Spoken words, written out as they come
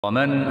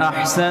ومن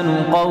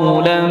أحسن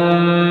قولا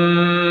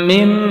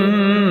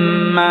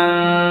ممن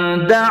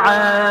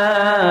دعا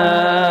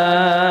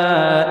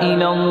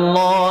إلى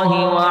الله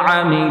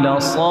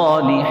وعمل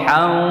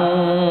صالحا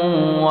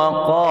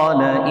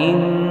وقال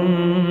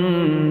إنني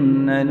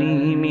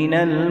من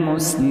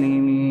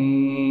المسلمين.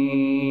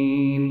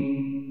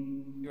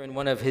 You're in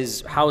one of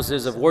his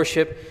houses of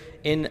worship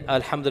in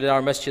Alhamdulillah,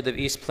 our Masjid of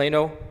East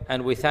Plano,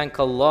 and we thank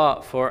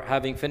Allah for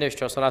having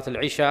finished our Salat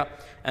al-Isha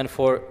and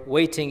for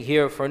waiting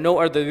here for no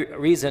other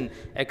reason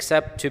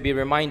except to be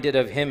reminded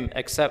of him,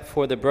 except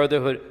for the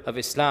brotherhood of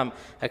Islam,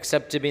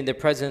 except to be in the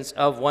presence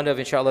of one of,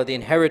 inshallah, the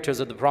inheritors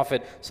of the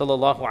Prophet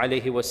sallallahu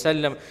alaihi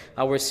wasallam,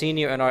 our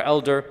senior and our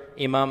elder,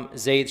 Imam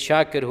Zaid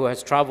Shakir, who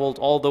has traveled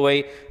all the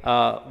way,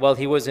 well,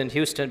 he was in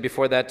Houston,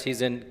 before that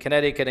he's in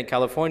Connecticut and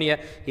California.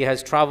 He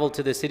has traveled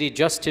to the city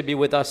just to be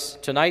with us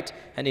tonight,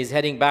 and he's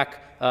heading back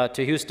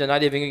to Houston,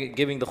 not even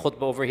giving the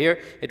khutbah over here.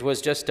 It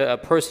was just a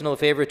personal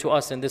favor to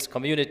us in this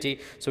community.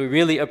 So we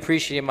really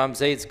appreciate Imam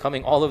Zaid's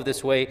coming all of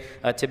this way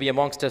to be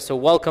amongst us. So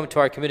welcome to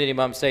our community,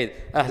 Imam Zaid.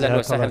 Ahlan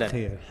wa sahlan.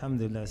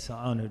 Alhamdulillah, it's an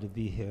honor to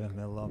be here.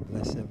 May Allah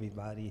bless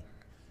everybody.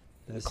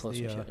 Bless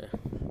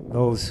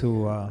those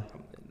who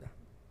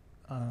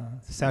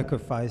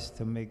sacrificed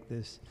to make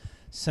this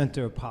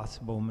center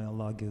possible. May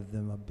Allah give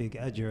them a big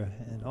ajr,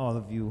 and all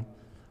of you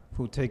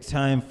who take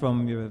time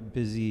from your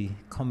busy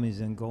comings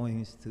and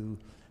goings to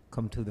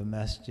come to the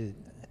masjid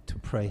to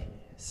pray.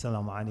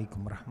 Assalamu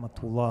alaikum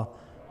rahmatullah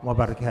wa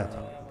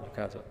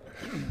barakatuh.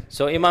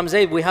 So Imam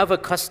Zaid, we have a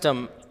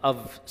custom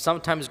of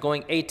sometimes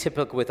going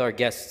atypical with our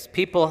guests.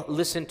 People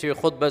listen to your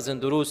khutbahs and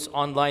durus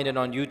online and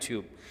on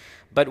YouTube.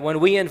 But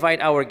when we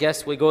invite our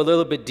guests, we go a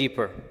little bit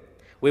deeper.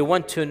 We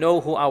want to know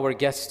who our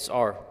guests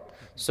are.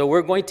 So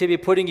we're going to be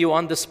putting you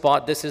on the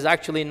spot. This is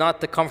actually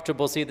not the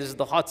comfortable seat, this is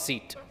the hot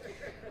seat.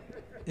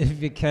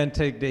 If you can't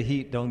take the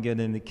heat, don't get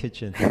in the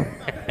kitchen.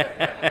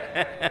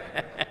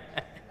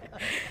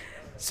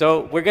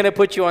 So we're going to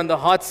put you on the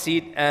hot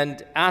seat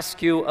and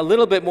ask you a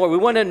little bit more. We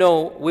want to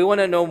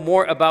know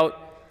more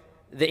about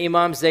the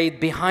Imam Zaid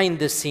behind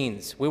the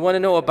scenes. We want to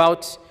know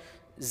about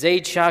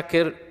Zaid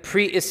Shakir,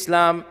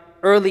 pre-Islam,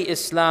 early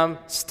Islam,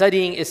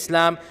 studying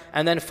Islam,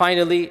 and then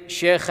finally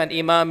Shaykh and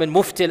Imam and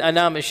Mufti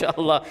al-Anam,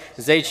 inshallah,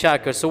 Zaid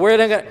Shakir. So we're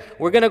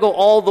gonna go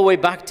all the way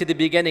back to the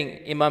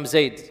beginning, Imam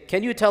Zaid.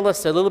 Can you tell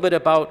us a little bit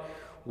about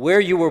where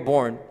you were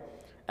born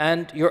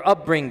and your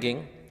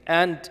upbringing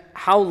and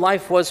how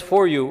life was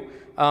for you?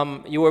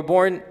 You were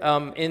born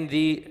in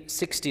the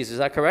 60s, is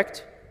that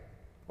correct?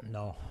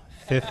 No.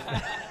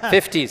 50s.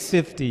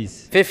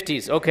 50s.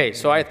 50s, okay.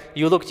 So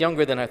you looked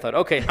younger than I thought.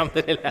 Okay,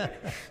 alhamdulillah.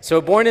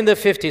 So born in the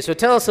 50s. So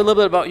tell us a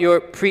little bit about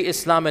your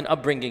pre-Islam and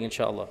upbringing,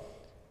 inshallah.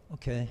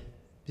 Okay.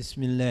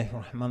 Bismillahir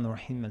Rahmanir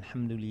Rahim.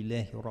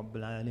 Alhamdulillahi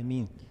Rabbil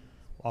Alameen.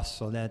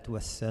 Wassalatu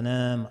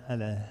wassalam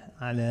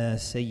ala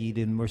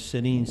Sayyidil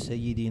Mursaleen,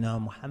 Sayyidina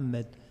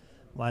Muhammad,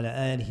 wa ala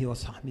alihi wa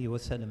sahbihi wa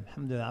sallam.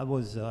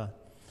 Alhamdulillah,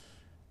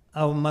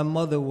 my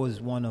mother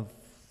was one of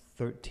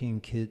 13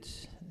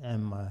 kids,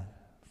 and my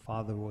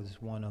father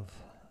was one of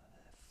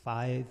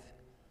 5,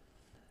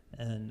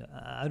 and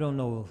I don't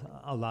know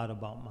a lot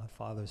about my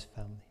father's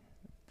family,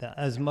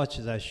 as much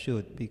as I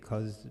should,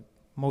 because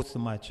most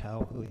of my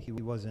childhood he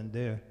wasn't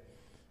there.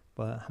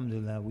 But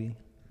alhamdulillah, we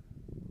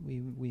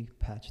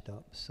patched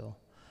up. So,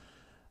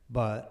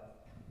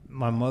 but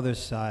my mother's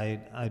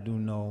side, I do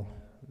know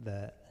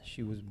that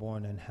she was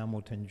born in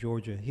Hamilton,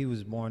 Georgia. He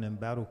was born in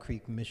Battle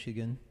Creek,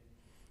 Michigan,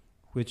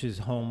 which is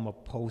home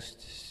of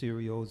Post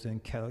cereals and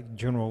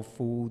General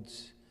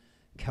Foods.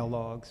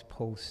 Kellogg's,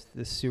 Post,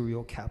 the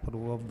cereal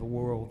capital of the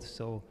world.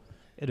 So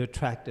it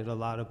attracted a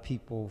lot of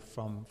people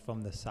from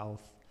the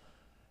South.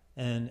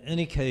 And in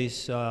any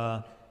case,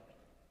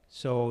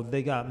 so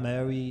they got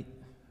married,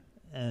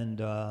 and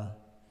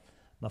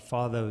my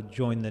father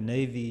joined the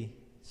Navy.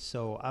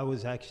 So I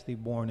was actually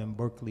born in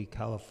Berkeley,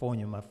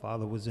 California. My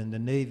father was in the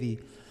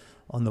Navy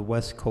on the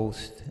West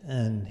Coast,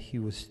 and he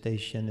was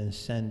stationed in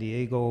San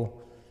Diego.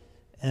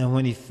 And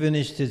when he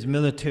finished his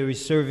military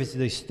service,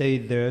 they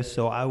stayed there.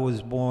 So I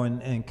was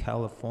born in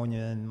California,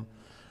 and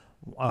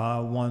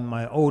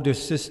my older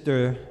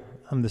sister,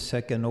 I'm the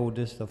second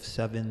oldest of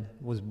 7,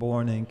 was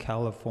born in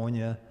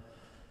California.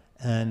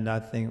 And I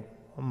think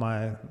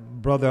my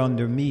brother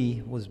under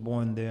me was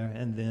born there,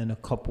 and then a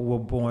couple were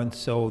born.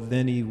 So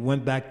then he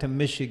went back to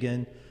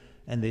Michigan,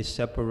 and they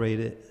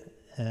separated.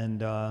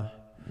 And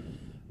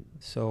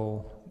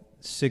so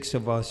 6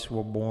 of us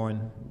were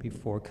born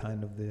before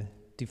kind of the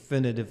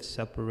definitive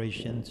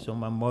separation. So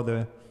my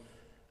mother,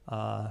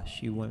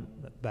 she went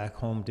back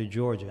home to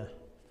Georgia,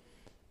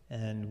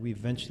 and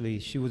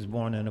she was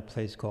born in a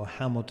place called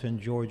Hamilton,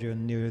 Georgia,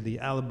 near the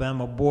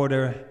Alabama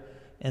border,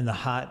 in the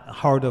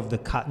heart of the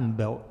Cotton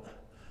Belt.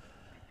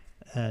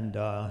 And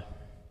her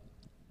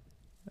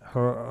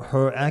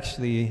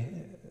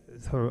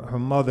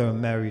mother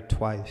married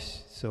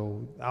twice.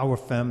 So our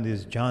family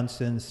is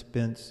Johnson,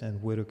 Spence, and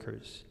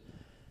Whitakers.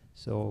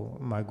 So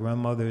my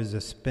grandmother is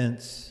a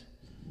Spence,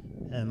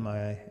 and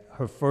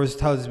her first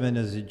husband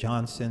is a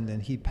Johnson,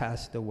 and he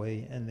passed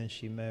away, and then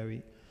she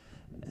married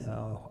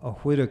a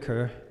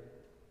Whitaker,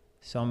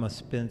 Summer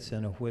Spence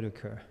and a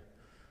Whitaker.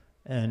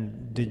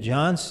 And the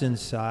Johnson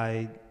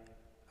side,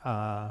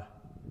 her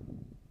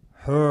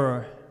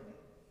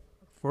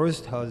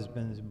first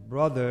husband's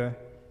brother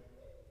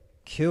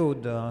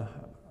killed a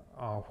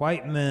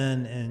white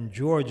man in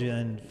Georgia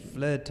and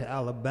fled to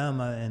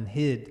Alabama and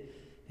hid.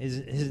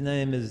 His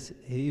name is,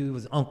 he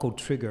was Uncle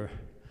Trigger.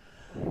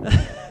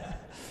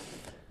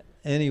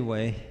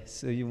 Anyway,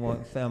 so you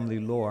want family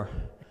lore.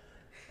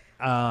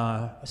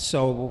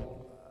 So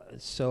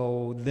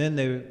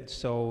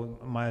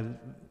my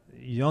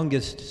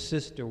youngest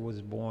sister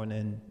was born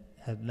in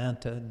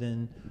Atlanta.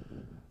 Then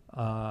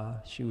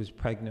she was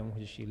pregnant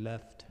when she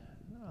left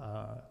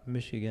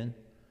Michigan.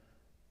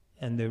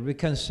 And they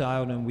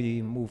reconciled and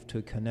we moved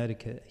to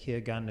Connecticut. He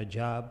had gotten a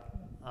job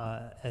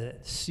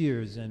at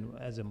Sears and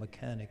as a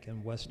mechanic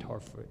in West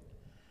Hartford,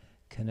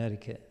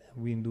 Connecticut.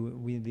 We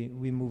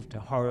moved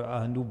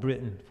to New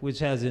Britain, which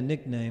has a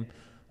nickname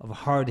of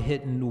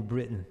hard-hitting New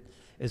Britain.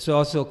 It's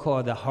also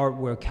called the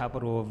hardware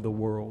capital of the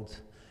world.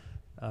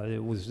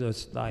 It was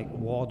just like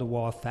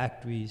wall-to-wall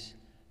factories,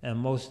 and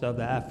most of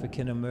the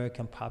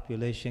African-American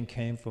population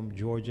came from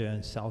Georgia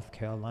and South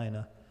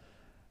Carolina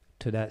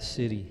to that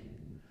city.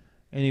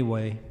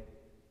 Anyway,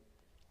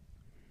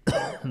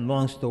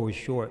 long story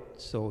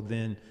short, so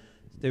then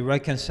they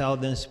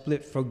reconciled, then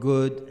split for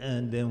good,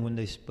 and then when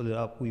they split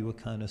up, we were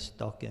kind of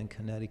stuck in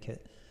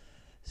Connecticut.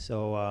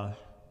 So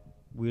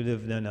we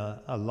lived in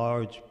a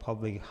large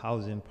public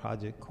housing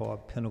project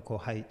called Pinnacle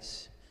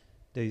Heights.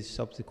 They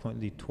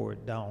subsequently tore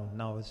it down.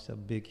 Now it's a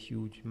big,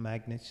 huge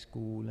magnet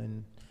school,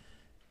 and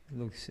it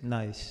looks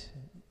nice.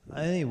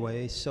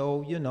 Anyway,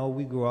 so, you know,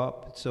 we grew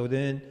up. So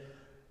then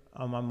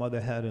my mother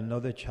had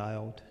another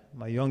child,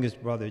 my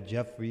youngest brother,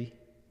 Jeffrey.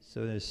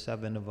 So there's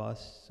 7 of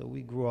us. So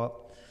we grew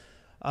up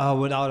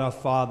without our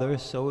father.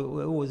 So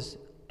it was,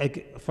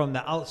 from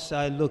the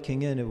outside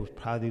looking in, it would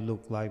probably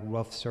look like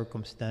rough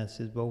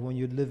circumstances. But when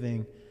you're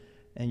living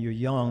and you're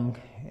young,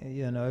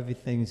 you know,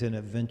 everything's an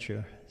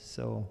adventure.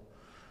 So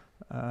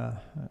it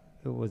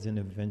was an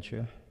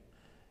adventure.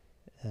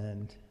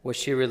 And was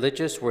she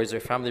religious? Was her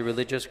family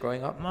religious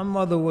growing up? My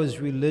mother was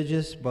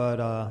religious,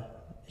 but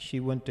she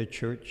went to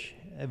church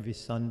every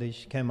Sunday.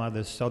 She came out of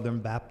the Southern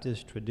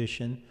Baptist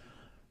tradition.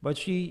 But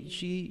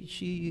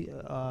she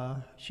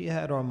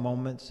had her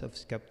moments of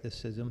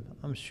skepticism.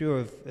 I'm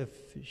sure if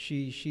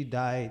she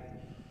died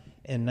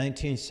in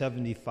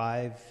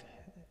 1975,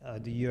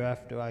 the year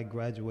after I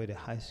graduated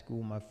high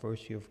school, my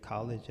first year of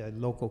college at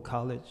local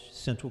college,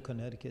 Central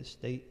Connecticut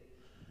State.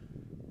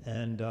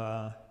 And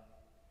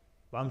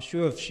I'm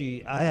sure if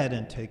I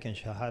hadn't taken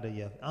Shahada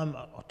yet, I'm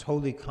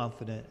totally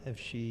confident if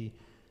she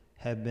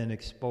had been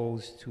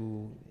exposed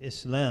to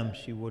Islam,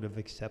 she would have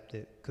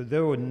accepted. Because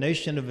there were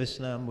Nation of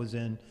Islam was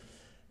in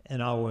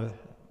our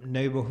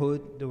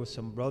neighborhood. There were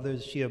some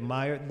brothers. She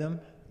admired them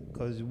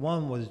because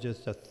one was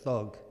just a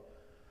thug.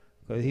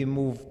 Because he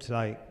moved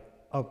like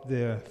up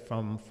there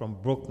from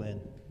Brooklyn.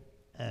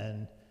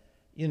 And,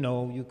 you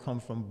know, you come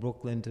from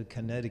Brooklyn to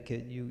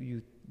Connecticut,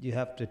 you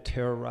have to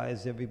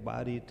terrorize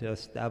everybody to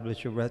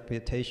establish a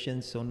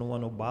reputation so no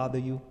one will bother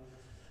you.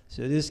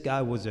 So this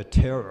guy was a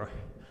terror.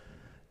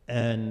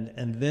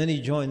 And then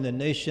he joined the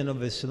Nation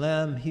of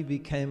Islam. He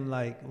became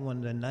like one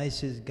of the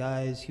nicest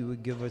guys. He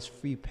would give us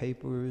free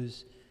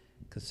papers,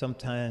 because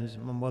sometimes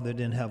my mother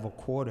didn't have a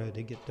quarter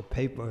to get the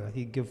paper.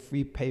 He'd give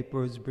free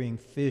papers, bring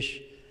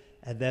fish.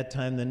 At that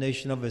time, the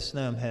Nation of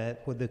Islam had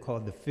what they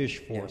called the Fish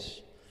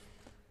Force,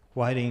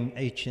 Whiting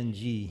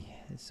H&G.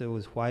 So it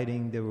was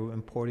whiting they were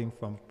importing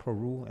from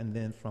Peru and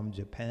then from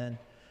Japan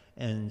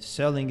and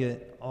selling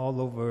it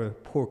all over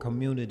poor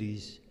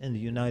communities in the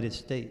United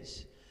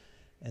States.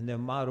 And their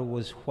motto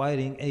was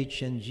Whiting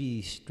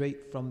H&G,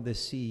 straight from the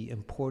sea,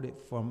 imported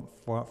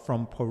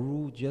from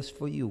Peru just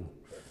for you.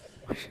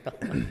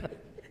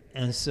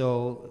 And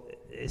so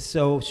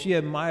she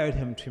admired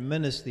him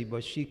tremendously,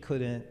 but she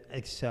couldn't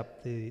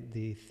accept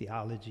the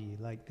theology.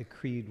 Like the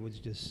creed was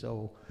just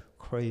so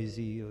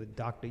crazy.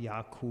 Dr.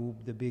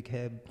 Yaqub, the big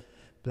head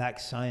black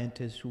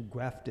scientist who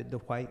grafted the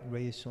white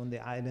race on the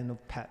island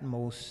of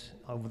Patmos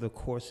over the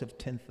course of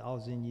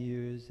 10,000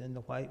 years, and the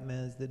white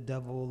man's the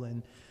devil,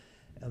 and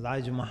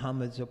Elijah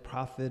Muhammad's a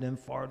prophet, and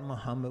Fard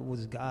Muhammad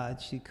was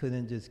God. She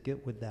couldn't just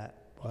get with that.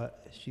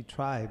 But she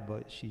tried,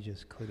 but she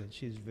just couldn't.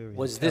 She's very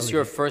Was this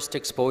your first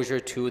exposure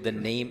to the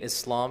name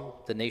Islam,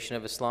 the Nation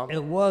of Islam?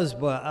 It was,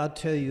 but I'll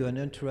tell you an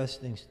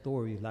interesting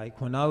story. Like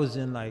when I was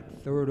in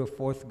like 3rd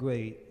or 4th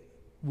grade,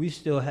 we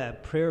still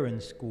had prayer in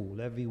school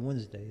every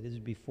Wednesday. This is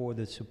before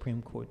the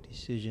Supreme Court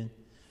decision.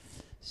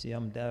 See,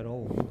 I'm that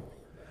old.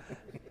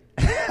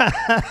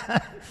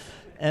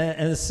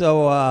 and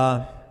so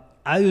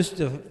I used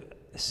to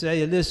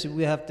say, listen,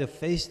 we have to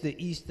face the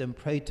east and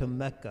pray to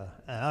Mecca.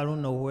 And I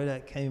don't know where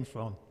that came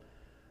from,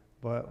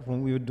 but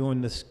when we were doing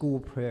the school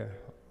prayer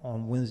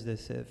on Wednesday,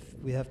 said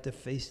we have to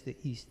face the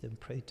east and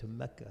pray to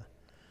Mecca.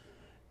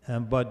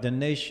 But the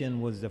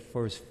Nation was the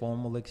first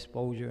formal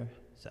exposure.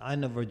 So I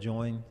never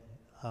joined,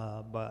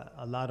 but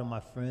a lot of my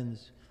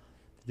friends,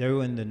 they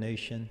were in the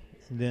Nation.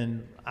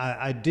 then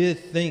I did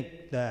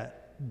think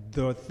that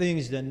the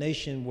things the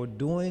nation were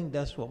doing,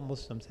 that's what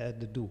Muslims had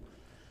to do.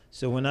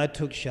 So when I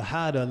took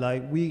Shahada,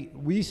 like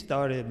we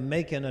started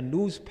making a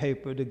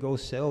newspaper to go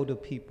sell to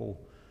people.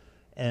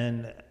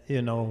 And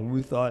you know,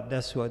 we thought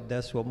that's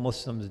what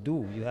Muslims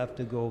do. You have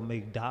to go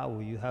make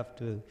da'wah. You have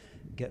to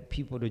get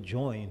people to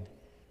join.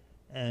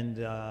 And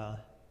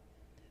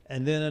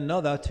then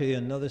I'll tell you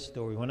another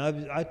story. When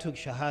I took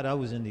Shahada, I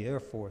was in the Air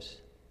Force.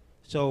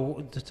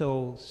 So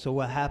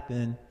what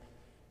happened?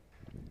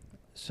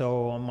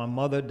 So my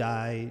mother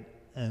died,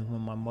 and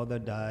when my mother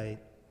died,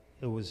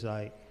 it was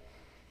like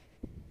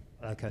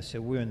I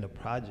said, we're in the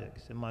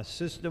projects. And my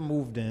sister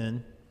moved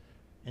in,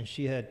 and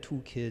she had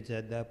 2 kids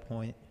at that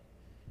point.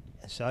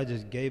 And so I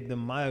just gave them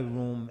my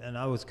room, and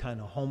I was kind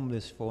of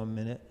homeless for a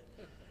minute.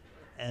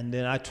 And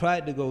then I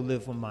tried to go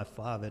live with my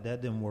father.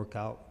 That didn't work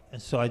out.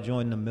 And so I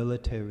joined the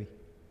military.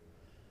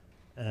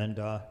 And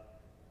I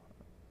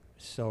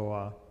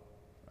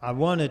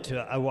wanted to,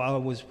 I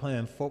was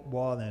playing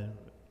football and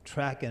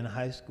track in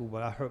high school,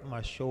 but I hurt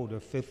my shoulder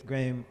 5th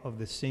grade of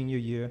the senior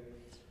year.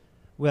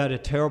 We had a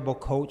terrible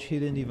coach. He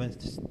didn't even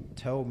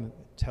tell me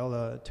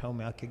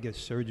I could get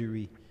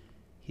surgery.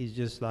 He's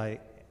just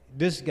like,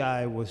 this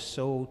guy was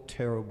so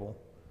terrible.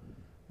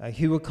 Like,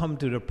 he would come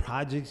to the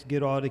projects,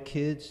 get all the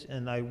kids,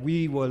 and like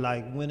we were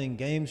like winning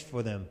games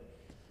for them.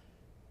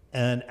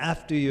 And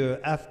after your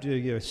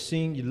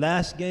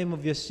last game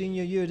of your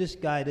senior year, this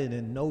guy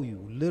didn't know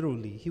you.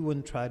 Literally, he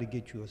wouldn't try to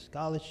get you a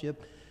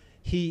scholarship.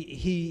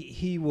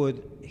 He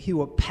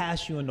would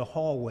pass you in the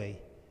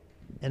hallway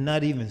and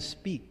not even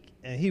speak.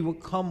 And he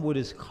would come with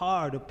his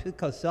car to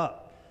pick us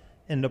up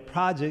in the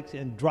projects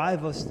and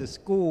drive us to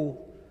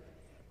school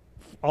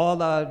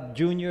all our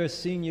junior,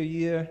 senior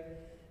year.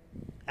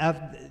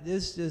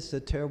 This is a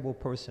terrible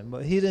person.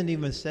 But he didn't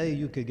even say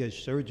you could get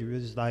surgery.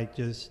 It's like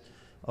just,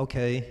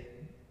 okay,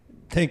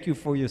 thank you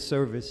for your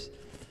service,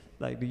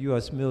 like the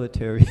U.S.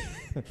 military.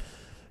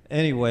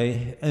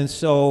 Anyway, and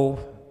so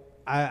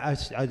I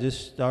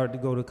just started to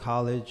go to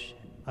college.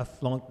 I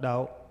flunked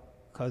out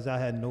because I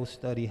had no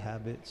study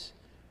habits.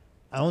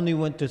 I only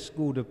went to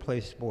school to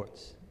play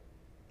sports.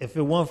 If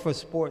it weren't for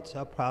sports,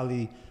 I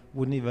probably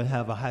wouldn't even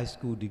have a high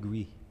school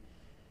degree.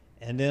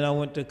 And then I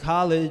went to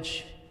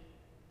college.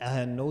 I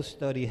had no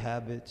study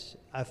habits.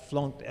 I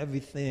flunked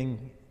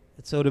everything.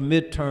 So the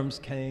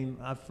midterms came.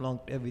 I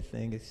flunked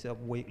everything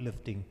except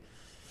weightlifting.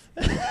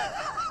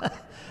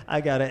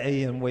 I got an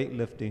A in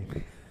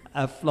weightlifting.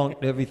 I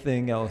flunked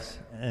everything else.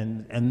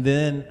 And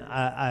then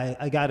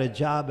I got a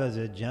job as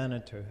a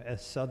janitor at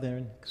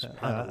Southington.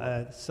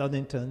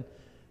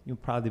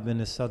 You've probably been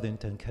to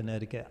Southington,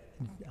 Connecticut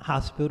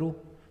hospital.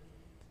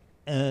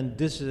 And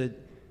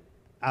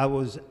I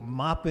was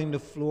mopping the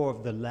floor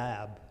of the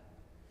lab.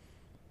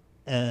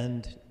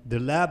 And the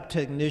lab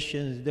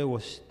technicians, they were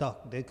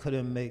stuck. They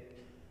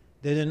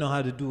didn't know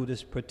how to do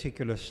this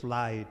particular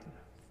slide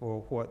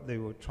for what they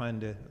were trying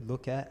to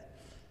look at.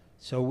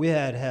 So we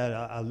had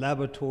a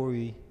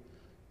laboratory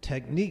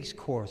techniques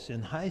course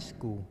in high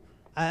school.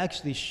 I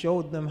actually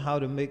showed them how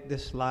to make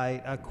this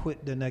slide. I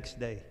quit the next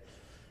day.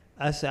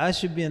 I said, I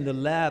should be in the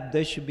lab,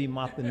 they should be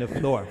mopping the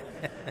floor.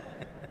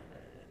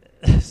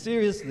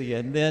 Seriously.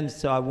 And then,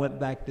 so I went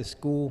back to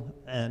school,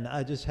 and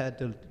I just had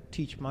to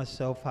teach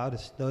myself how to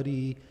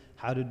study,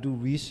 how to do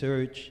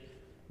research.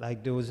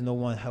 Like, there was no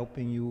one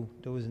helping you.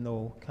 There was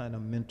no kind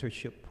of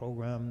mentorship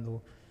program.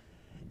 No.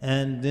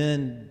 And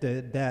then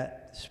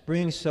that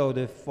spring, so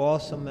the fall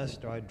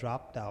semester, I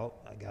dropped out.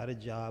 I got a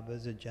job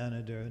as a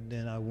janitor, and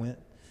then I went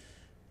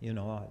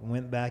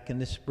back in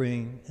the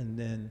spring, and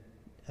then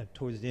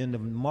towards the end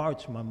of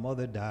March, my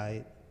mother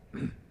died.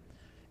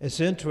 It's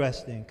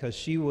interesting because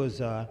she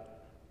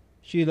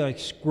like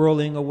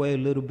squirreling away a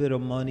little bit of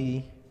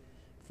money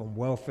from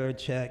welfare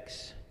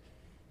checks,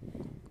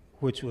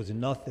 which was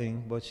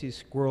nothing, but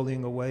she's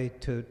squirreling away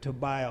to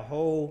buy a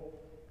whole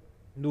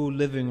new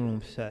living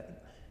room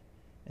set.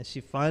 And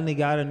she finally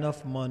got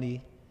enough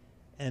money,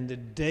 and the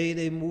day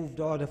they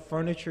moved all the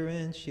furniture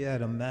in, she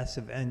had a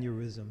massive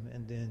aneurysm,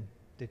 and then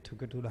they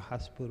took her to the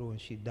hospital, and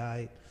she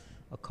died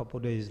a couple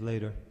days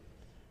later.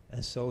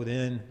 And so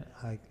then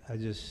I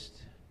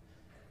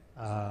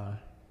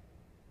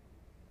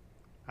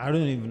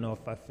don't even know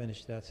if I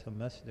finished that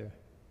semester.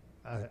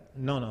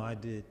 No, I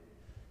did.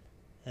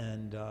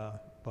 And,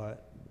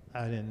 but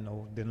I didn't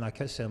know. Then, like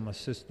I said, my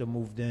sister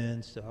moved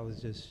in, so I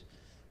was just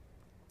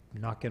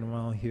knocking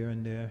around here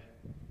and there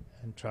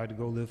and tried to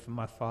go live for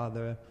my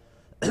father.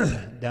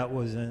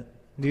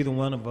 Neither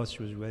one of us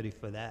was ready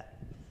for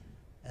that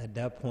at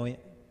that point.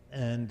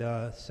 And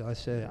so I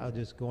said, I'll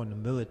just go in the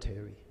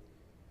military.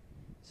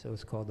 So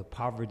it's called the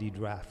poverty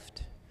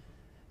draft.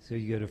 So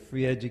you get a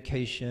free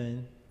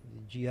education,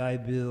 the GI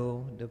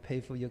Bill, they'll pay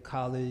for your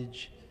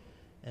college,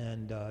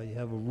 and you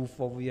have a roof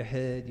over your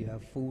head, you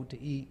have food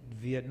to eat. The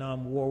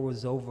Vietnam War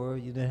was over,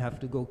 you didn't have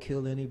to go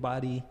kill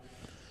anybody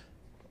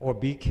or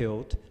be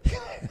killed.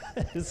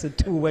 It's a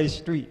two-way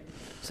street.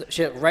 So,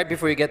 Shaykh, right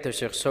before you get there,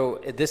 Shaykh, so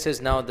this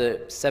is now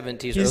the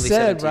 70s, he early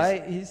said, 70s.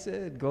 Right? He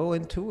said, go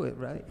into it,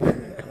 right?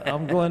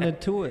 I'm going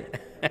into it.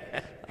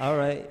 All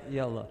right,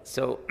 yalla.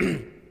 So,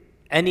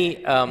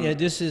 any... Yeah,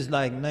 this is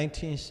like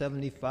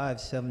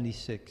 1975,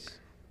 76.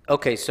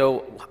 Okay,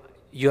 so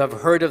you have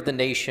heard of the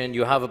nation,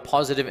 you have a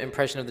positive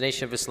impression of the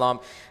Nation of Islam.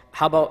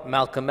 How about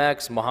Malcolm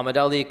X, Muhammad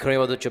Ali,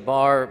 Kareem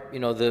Abdul-Jabbar, you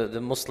know,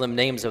 the Muslim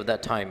names of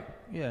that time?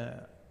 Yeah,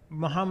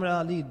 Muhammad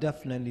Ali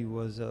definitely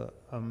was a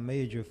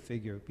major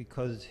figure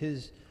because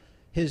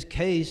his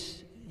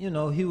case, you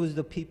know, he was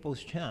the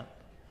people's champ.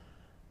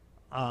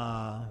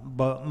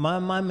 But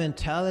my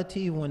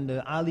mentality when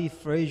the Ali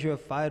Frazier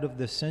fight of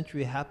the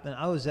century happened,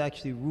 I was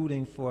actually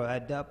rooting for,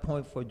 at that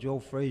point, for Joe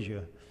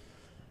Frazier.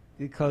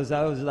 Because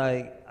I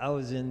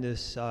was in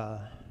this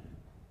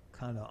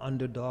kind of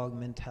underdog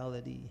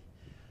mentality.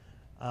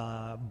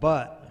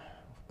 But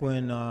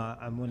when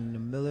I went in the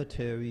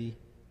military,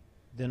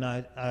 then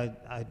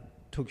I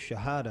took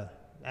Shahada.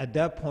 At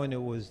that point,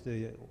 it was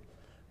the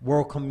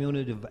World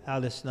Community of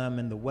Al-Islam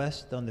in the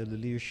West under the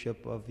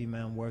leadership of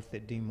Imam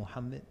Warthaddin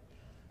Muhammad.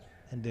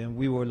 And then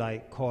we were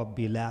like called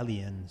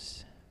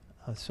Bilalians.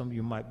 Some of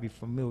you might be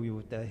familiar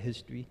with that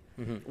history.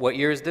 Mm-hmm. What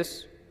year is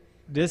this?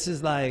 This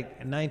is like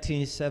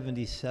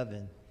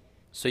 1977.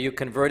 So you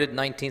converted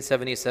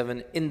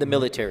 1977 in the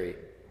military?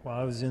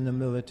 While I was in the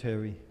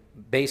military.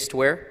 Based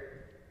where?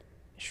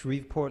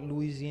 Shreveport,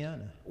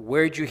 Louisiana.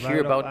 Where did you hear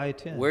about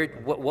I-10.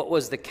 What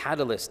was the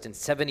catalyst in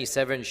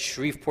 77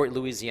 Shreveport,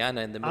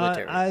 Louisiana in the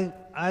military?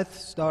 I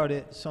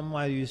started,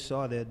 somebody you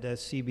saw that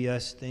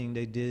CBS thing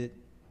they did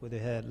where they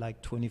had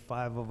like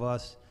 25 of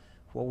us.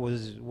 What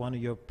was one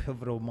of your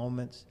pivotal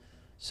moments?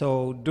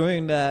 So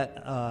during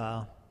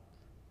that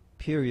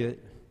period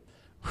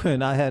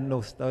when I had no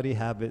study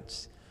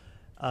habits,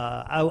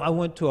 I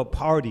went to a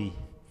party.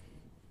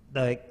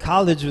 Like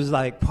college was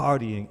like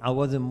partying. I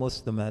wasn't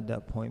Muslim at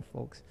that point,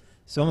 folks.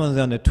 Someone's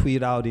gonna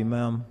tweet out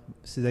Imam.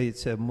 Zaid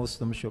said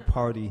Muslims should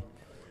party.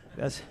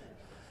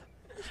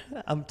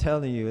 I'm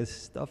telling you, this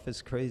stuff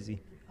is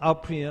crazy. I'll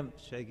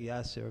preempt Shaykh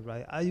Yasir,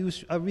 right?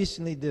 I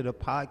recently did a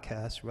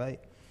podcast, right?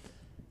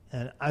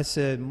 And I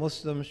said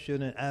Muslims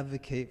shouldn't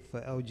advocate for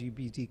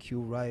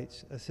LGBTQ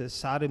rights. I said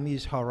sodomy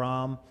is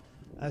haram.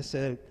 I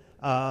said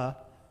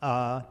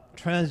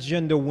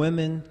transgender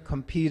women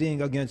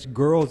competing against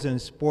girls in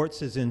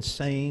sports is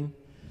insane.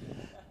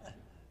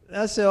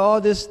 I said all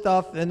this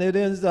stuff, and it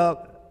ends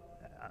up,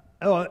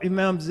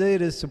 Imam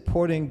Zaid is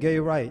supporting gay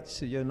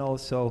rights, you know,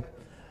 so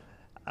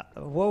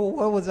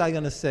what was I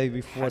going to say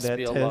before that?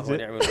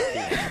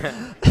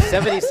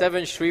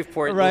 77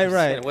 Shreveport, right,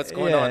 Louisiana. right. What's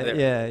going on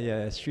there?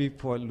 Yeah,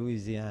 Shreveport,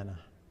 Louisiana.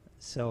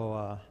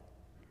 So,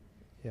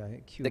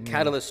 the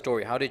catalyst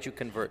story, how did you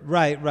convert?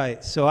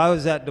 Right. So I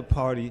was at the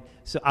party.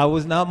 So I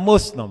was not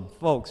Muslim,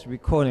 folks,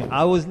 recording.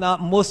 I was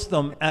not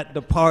Muslim at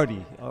the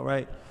party, all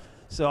right?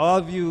 So all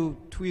of you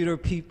Twitter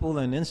people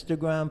and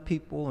Instagram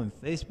people and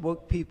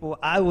Facebook people,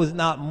 I was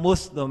not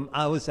Muslim.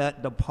 I was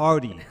at the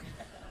party.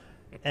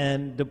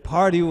 And the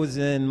party was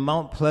in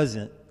Mount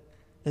Pleasant.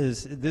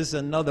 This is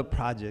another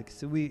project.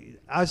 So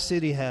our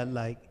city had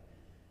like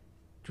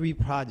 3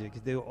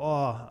 projects. They were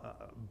all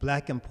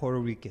black and Puerto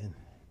Rican.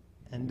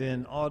 And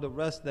then all the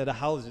rest of the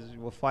houses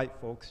were white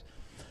folks.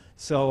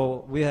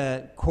 So we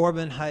had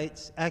Corbin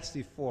Heights,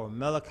 actually 4,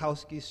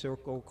 Melikowski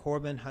Circle,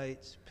 Corbin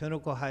Heights,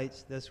 Pinnacle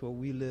Heights, that's where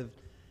we lived,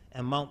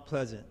 and Mount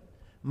Pleasant.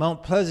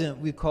 Mount Pleasant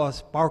we call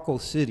Sparkle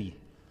City,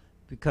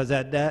 because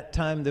at that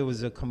time there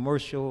was a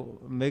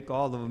commercial, Make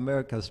All of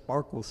America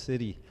Sparkle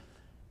City.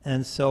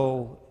 And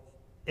so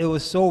it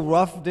was so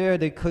rough there,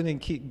 they couldn't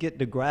get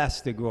the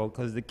grass to grow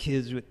because the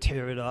kids would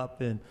tear it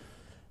up. And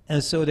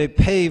so they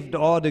paved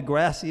all the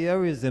grassy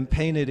areas and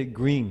painted it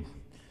green.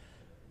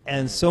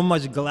 And so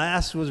much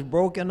glass was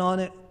broken on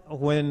it,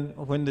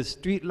 when the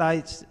street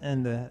lights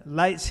and the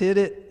lights hit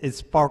it, it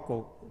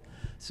sparkled.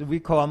 So we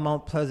call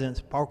Mount Pleasant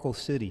Sparkle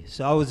City.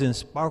 So I was in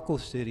Sparkle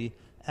City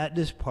at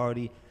this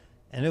party,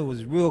 and it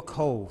was real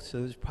cold. So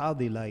it was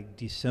probably like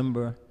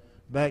December.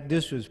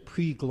 This was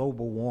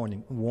pre-global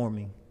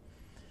warming.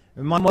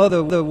 And my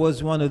mother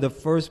was one of the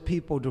first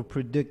people to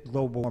predict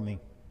global warming.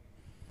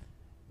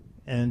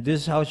 And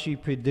this is how she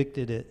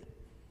predicted it.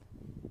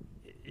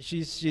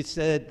 She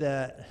said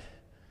that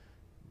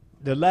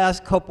the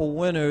last couple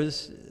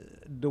winters,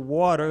 the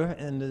water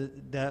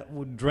that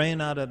would drain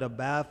out of the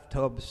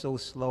bathtub so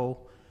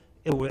slow,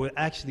 it would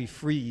actually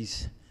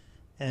freeze.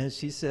 And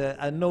she said,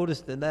 I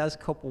noticed the last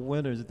couple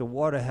winters, the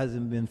water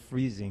hasn't been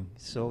freezing.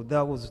 So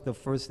that was the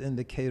first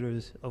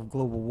indicators of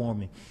global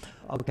warming.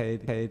 Okay.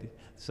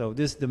 So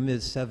this is the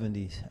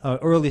mid-70s,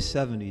 early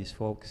 70s,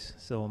 folks.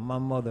 So my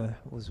mother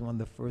was one of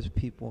the first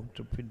people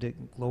to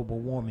predict global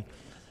warming.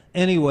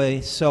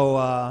 Anyway, so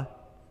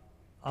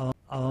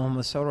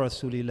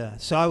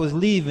so I was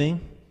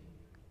leaving,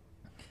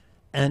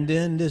 and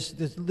then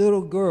this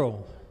little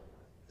girl,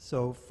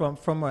 so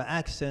from her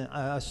accent,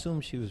 I assume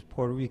she was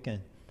Puerto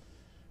Rican,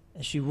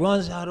 and she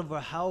runs out of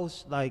her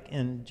house like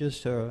in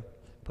just her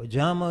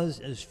pajamas,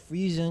 it's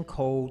freezing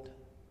cold,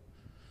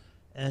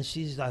 and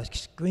she's like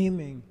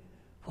screaming,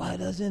 "Why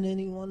doesn't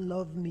anyone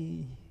love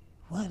me?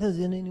 Why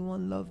doesn't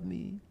anyone love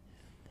me?"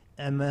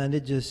 And man,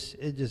 it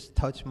just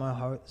touched my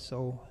heart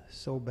so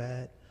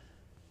bad.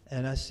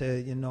 And I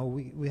said, you know,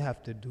 we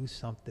have to do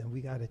something.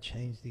 We got to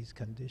change these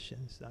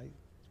conditions. Like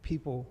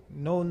people,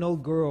 no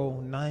girl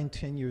 9,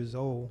 10 years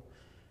old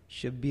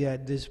should be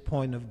at this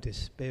point of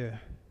despair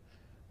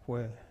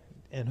where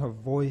in her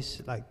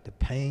voice, like the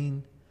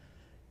pain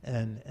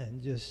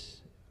and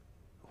just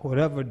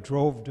whatever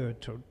drove her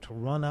to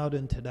run out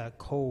into that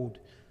cold.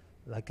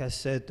 Like I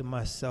said to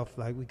myself,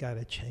 like, we got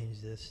to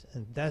change this.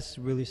 And that's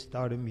really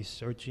started me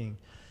searching.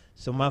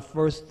 So my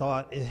first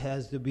thought, it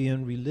has to be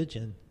in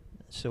religion.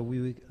 So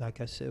we,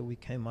 like I said, we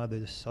came out of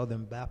the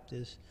Southern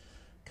Baptist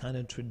kind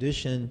of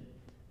tradition.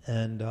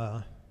 And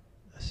I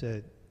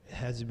said, it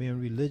has to be in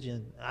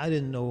religion. I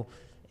didn't know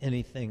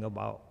anything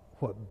about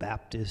what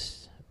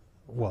Baptist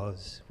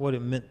was, what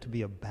it meant to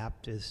be a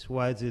Baptist.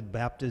 Why is it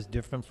Baptist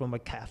different from a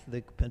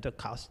Catholic,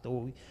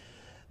 Pentecostal,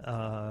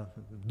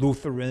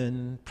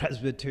 Lutheran,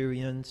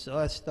 Presbyterian? So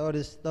I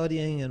started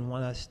studying, and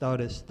when I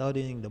started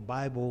studying the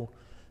Bible,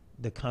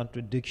 the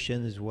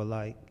contradictions were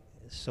like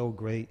so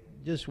great.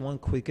 Just one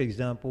quick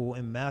example,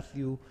 in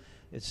Matthew,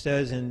 it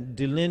says, in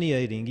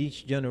delineating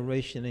each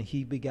generation, and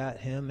he begat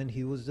him, and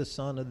he was the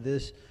son of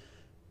this.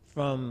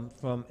 From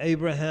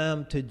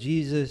Abraham to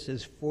Jesus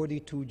is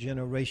 42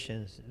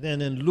 generations. Then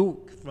in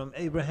Luke, from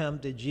Abraham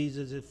to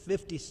Jesus is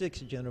 56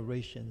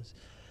 generations.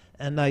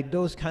 And like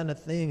those kind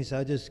of things,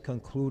 I just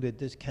concluded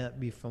this can't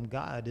be from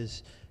God.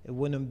 It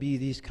wouldn't be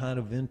these kind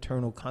of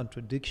internal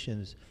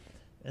contradictions.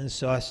 And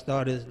so I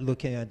started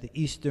looking at the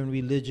Eastern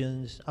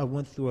religions. I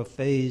went through a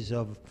phase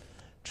of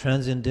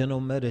transcendental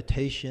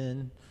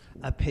meditation.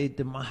 I paid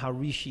the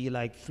Maharishi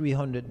like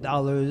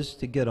 $300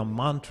 to get a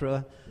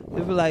mantra.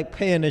 It was like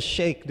paying a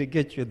Shaykh to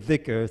get your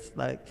dhikr. It's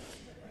like,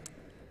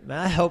 man,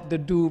 I helped the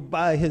dude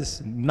buy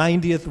his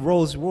 90th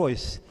Rolls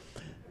Royce.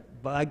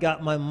 But I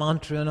got my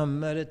mantra and I'm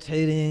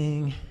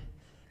meditating.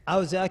 I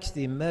was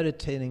actually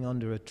meditating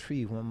under a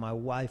tree when my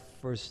wife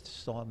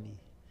first saw me.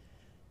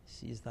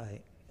 She's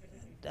like,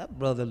 that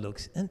brother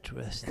looks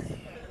interesting.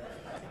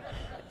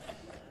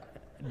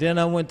 Then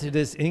I went to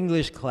this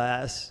English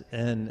class,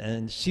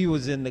 and she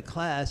was in the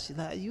class. She's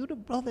like, you the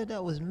brother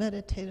that was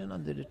meditating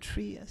under the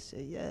tree? I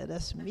said, yeah,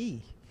 that's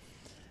me.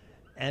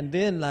 And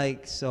then,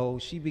 like, so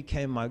she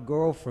became my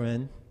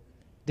girlfriend.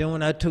 Then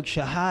when I took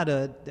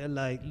Shahada, they're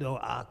like, no,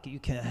 Ak, you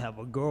can't have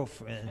a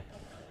girlfriend.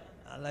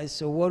 I'm like,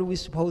 so what are we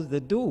supposed to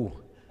do?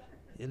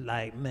 They're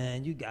like,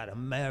 man, you got to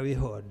marry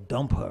her or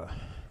dump her.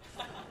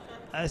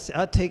 I said,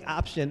 I'll take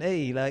option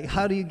A. Like,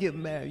 how do you get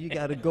married? You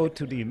got to go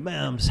to the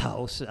Imam's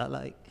house.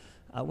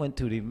 I went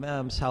to the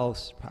Imam's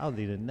house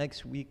probably the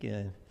next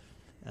weekend,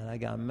 and I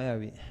got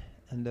married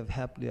and lived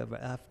happily ever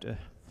after.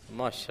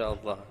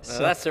 MashaAllah. So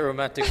that's a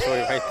romantic story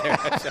right there,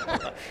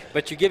 MashaAllah.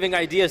 But you're giving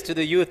ideas to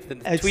the youth,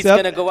 and the tweet's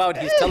going to go out.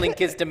 He's telling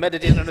kids to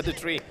meditate under the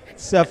tree.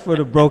 Except for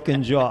the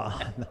broken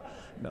jaw.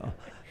 No.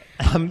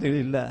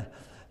 Alhamdulillah.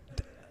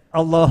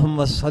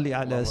 Allahumma salli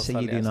ala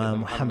Sayyidina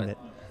Muhammad.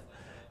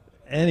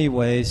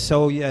 Anyway,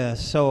 so yeah,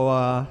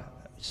 so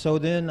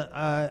then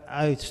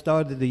I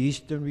started the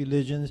Eastern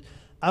religions.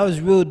 I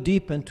was real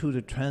deep into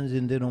the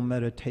transcendental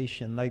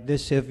meditation. Like they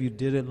say, if you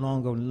did it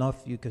long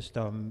enough, you could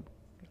start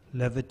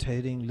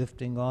levitating,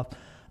 lifting off.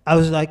 I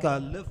was like a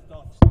lift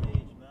off stage,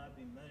 man. I'd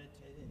be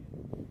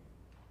meditating.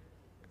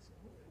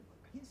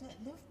 He's at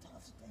lift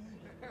off stage.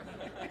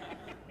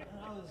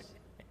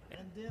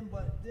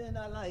 But then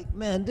I like,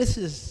 man, this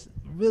is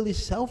really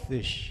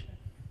selfish.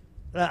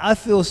 I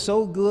feel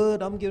so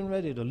good. I'm getting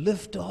ready to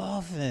lift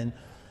off,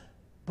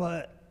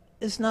 but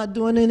it's not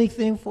doing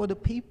anything for the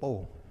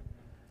people.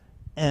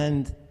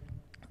 And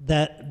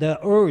the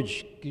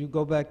urge, you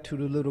go back to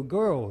the little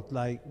girl,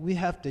 like we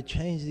have to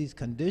change these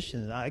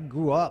conditions. I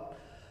grew up,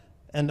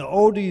 and the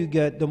older you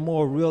get, the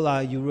more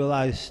you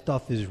realize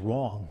stuff is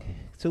wrong.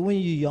 So when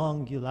you're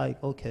young, you're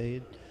like,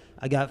 okay,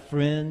 I got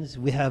friends,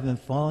 we having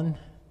fun.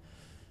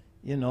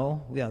 You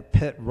know, we have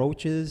pet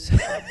roaches.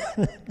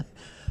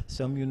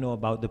 Some of you know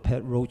about the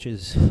pet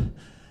roaches.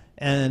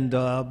 And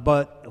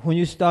but when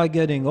you start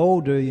getting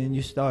older and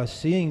you start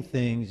seeing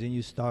things and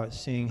you start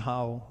seeing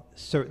how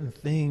certain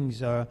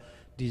things are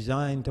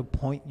designed to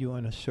point you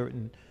in a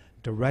certain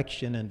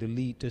direction and to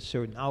lead to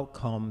certain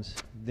outcomes,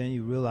 then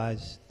you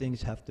realize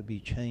things have to be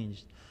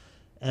changed.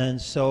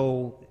 And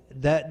so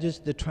that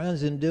just the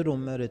transcendental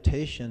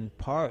meditation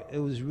part, it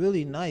was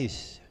really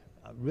nice.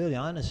 Really,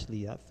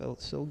 honestly, I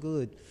felt so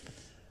good.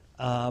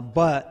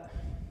 But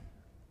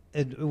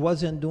it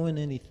wasn't doing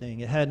anything.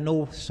 It had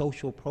no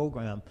social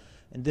program.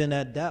 And then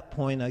at that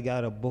point, I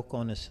got a book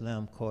on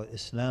Islam called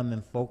Islam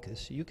in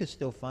Focus. You can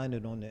still find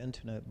it on the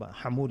internet by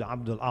Hamoud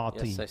Abdul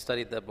Ati. Yes, I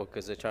studied that book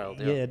as a child.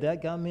 Yeah,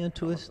 that got me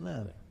into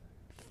Islam.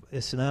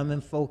 Islam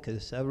in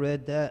Focus. I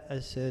read that. I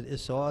said,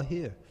 it's all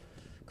here.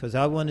 Because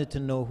I wanted to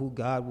know who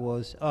God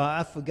was.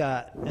 I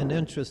forgot. In the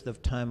interest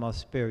of time, I'll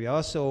spare you. I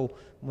also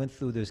went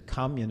through this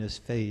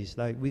communist phase.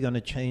 Like, we're going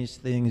to change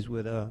things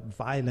with a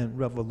violent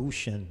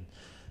revolution.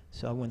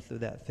 So I went through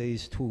that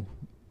phase too.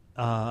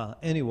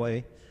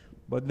 Anyway,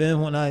 but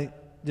then when I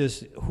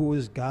just, who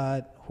is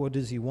God? What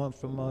does he want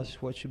from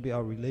us? What should be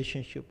our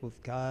relationship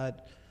with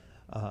God?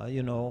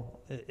 You know,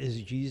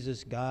 is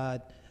Jesus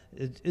God?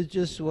 it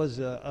just was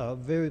a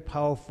very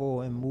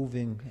powerful and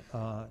moving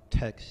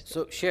text.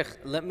 So, Shaykh,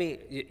 let me,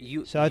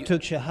 So I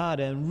took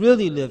Shahada and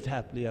really lived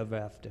happily ever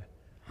after.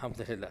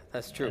 Alhamdulillah,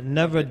 that's true. I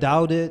never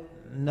doubted,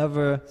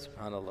 never,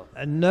 SubhanAllah.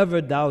 I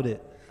never doubted.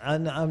 I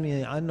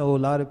mean, I know a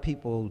lot of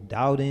people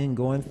doubting,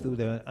 going through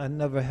there. I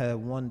never had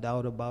one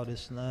doubt about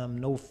Islam,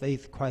 no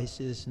faith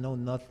crisis, no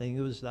nothing.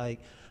 It was like,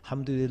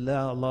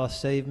 alhamdulillah, Allah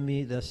saved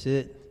me, that's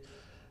it.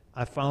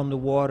 I found the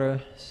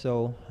water,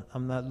 so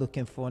I'm not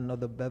looking for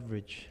another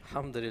beverage.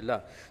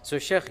 Alhamdulillah. So,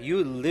 Shaykh,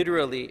 you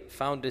literally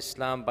found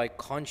Islam by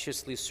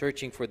consciously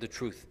searching for the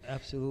truth.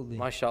 Absolutely.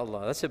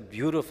 MashaAllah. That's a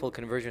beautiful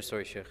conversion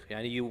story, Shaykh.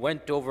 Yani you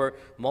went over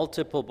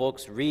multiple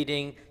books,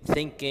 reading,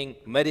 thinking,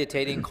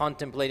 meditating,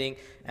 contemplating,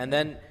 and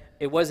then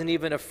it wasn't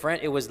even a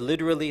friend, it was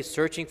literally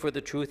searching for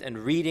the truth and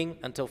reading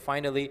until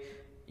finally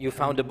you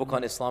found a book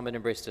on Islam and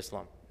embraced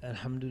Islam.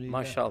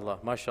 Alhamdulillah.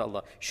 MashaAllah,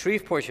 MashaAllah.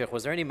 Shreveport, Shaykh,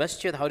 was there any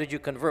masjid? How did you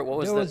convert? What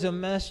was There was a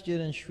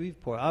masjid in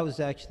Shreveport. I was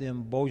actually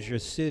in Bossier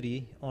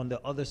City on the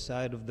other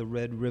side of the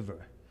Red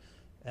River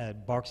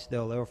at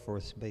Barksdale Air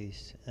Force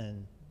Base.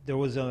 And there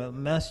was a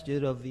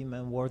masjid of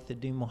Imam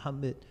Warthaddin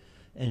Muhammad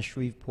in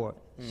Shreveport.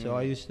 So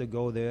I used to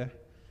go there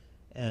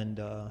and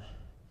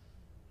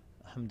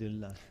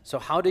alhamdulillah. So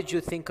how did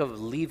you think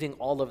of leaving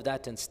all of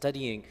that and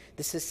studying?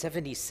 This is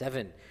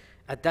 77.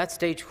 At that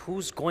stage,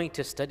 who's going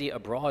to study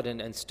abroad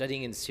and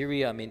studying in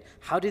Syria? I mean,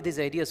 how did these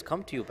ideas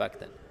come to you back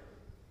then?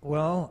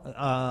 Well,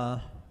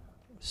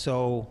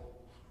 so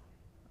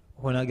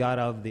when I got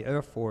out of the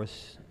Air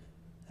Force,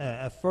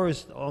 at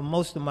first,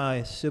 most of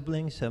my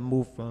siblings had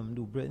moved from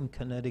New Britain,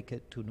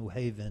 Connecticut to New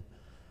Haven.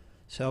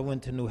 So I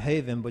went to New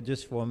Haven, but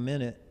just for a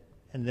minute,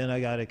 and then I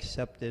got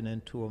accepted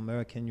into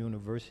American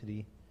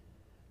University.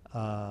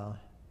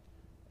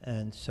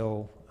 And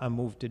so I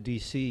moved to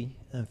DC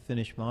and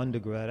finished my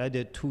undergrad. I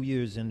did 2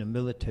 years in the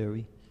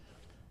military,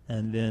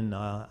 and then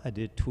I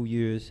did 2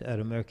 years at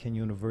American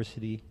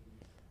University.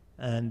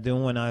 And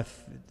then when I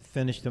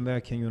finished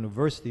American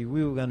University,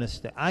 we were gonna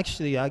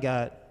actually, I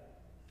got,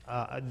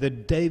 the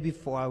day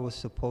before I was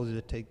supposed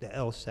to take the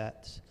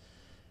LSATs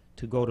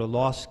to go to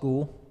law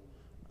school,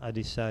 I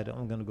decided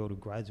I'm gonna go to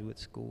graduate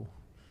school.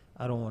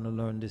 I don't wanna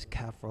learn this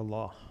Kafir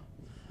law.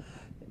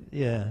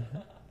 Yeah,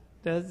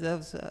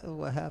 that's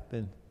what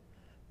happened.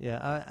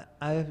 Yeah,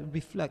 I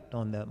reflect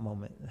on that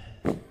moment.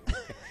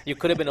 You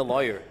could have been a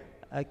lawyer.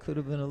 I could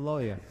have been a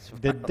lawyer.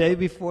 The day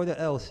before the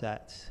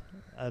LSATs,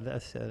 I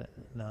said,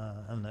 nah,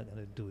 I'm not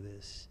going to do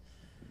this.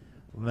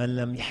 ومن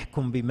لم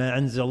يحكم بما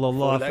أنزل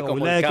الله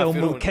فأولئك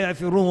هم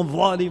الكافرون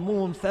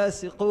ظالمون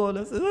فاسقون.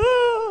 I said,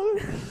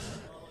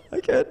 I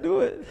can't do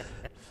it.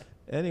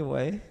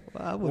 Anyway,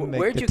 well, I wouldn't make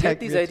Where'd the you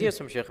get these technical- ideas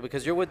from, Shaykh?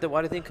 Because you're with the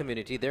Walidin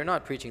community. They're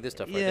not preaching this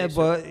stuff, right? Yeah,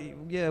 but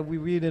yeah, we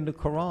read in the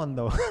Quran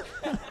though.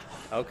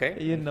 Okay.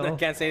 You know, I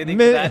can't say anything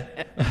to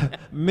that.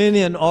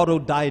 Many an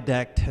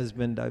autodidact has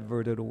been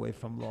diverted away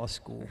from law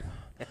school.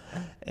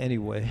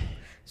 Anyway.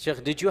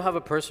 Shaykh, did you have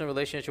a personal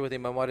relationship with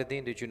Imam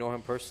Walidin? Did you know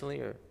him personally?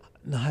 Or?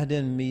 No, I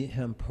didn't meet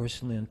him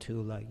personally until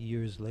like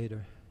years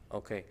later.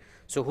 Okay.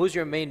 So who's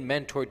your main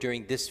mentor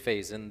during this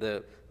phase in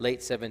the late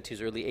 70s,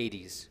 early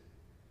 80s?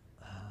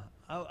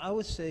 I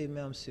would say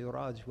Imam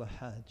Siraj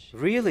Wahaj.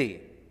 Really?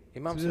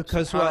 Imam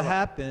Because what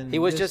happened... He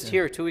was listen, just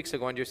here 2 weeks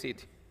ago on your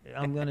seat.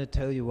 I'm going to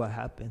tell you what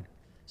happened.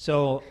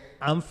 So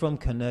I'm from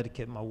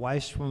Connecticut. My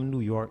wife's from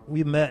New York.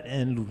 We met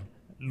in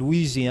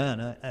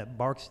Louisiana at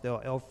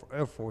Barksdale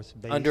Air Force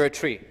Base. Under a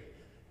tree.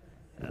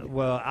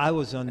 Well, I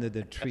was under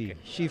the tree. Okay.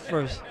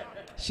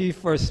 She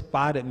first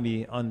spotted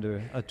me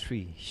under a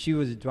tree. She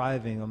was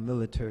driving a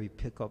military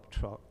pickup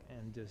truck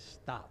and just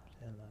stopped.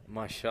 And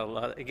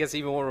MashaAllah. It gets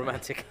even more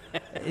romantic.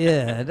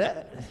 yeah,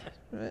 that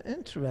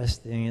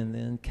interesting. And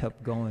then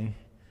kept going.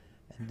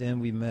 And then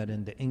we met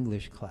in the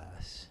English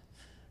class.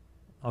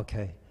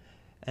 Okay.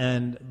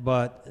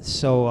 But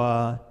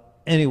so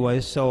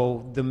anyway,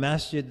 so the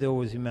masjid, there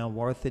was Imam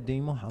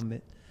Warthaddin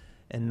Muhammad.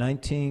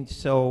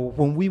 So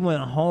when we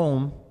went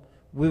home,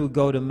 we would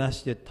go to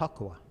Masjid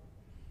Taqwa.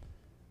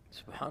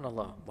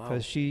 Subhanallah. Wow.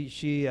 Because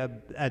she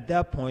at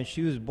that point,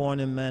 she was born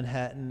in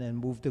Manhattan and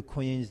moved to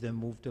Queens, then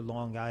moved to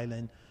Long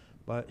Island.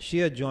 But she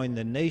had joined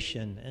the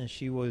Nation, and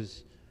she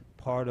was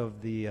part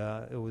of the,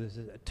 it was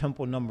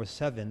Temple number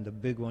 7, the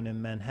big one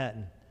in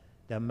Manhattan,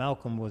 that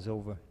Malcolm was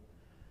over.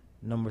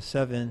 Number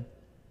 7.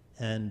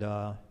 And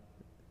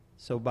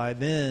so by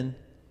then,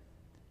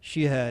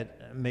 she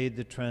had made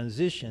the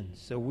transition.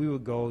 So we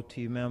would go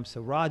to Imam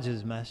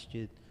Siraj's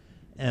masjid.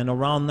 And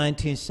around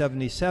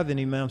 1977,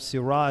 Imam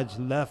Siraj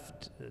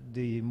left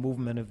the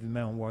movement of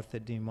Imam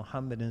Warthaddin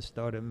Muhammad and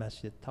started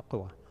Masjid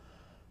Taqwa.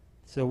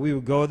 So we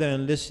would go there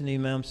and listen to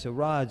Imam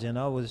Siraj, and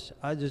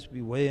I'd just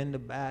be way in the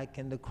back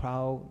in the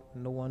crowd.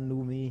 No one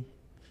knew me,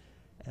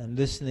 and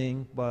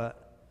listening.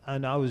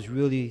 And I was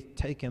really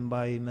taken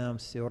by Imam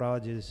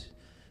Siraj's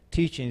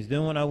teachings.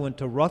 Then when I went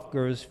to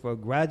Rutgers for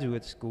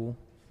graduate school,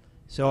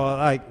 so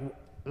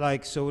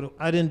so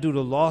I didn't do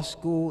the law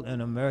school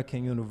and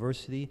American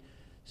University.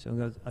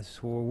 So I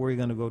swore, we're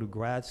going to go to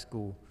grad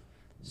school.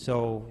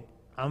 So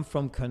I'm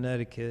from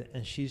Connecticut,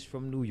 and she's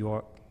from New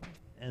York.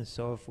 And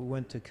so if we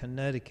went to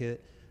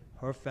Connecticut,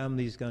 her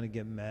family's going to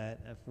get mad.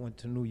 If we went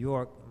to New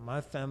York,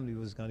 my family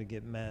was going to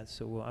get mad.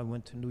 So I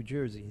went to New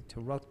Jersey,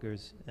 to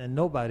Rutgers, and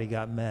nobody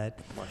got mad.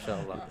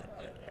 MashaAllah.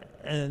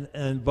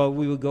 But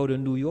we would go to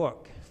New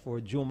York for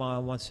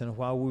Jummah once in a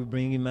while. We would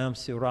bring Imam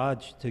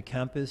Siraj to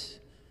campus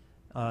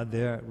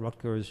there at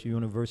Rutgers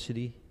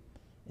University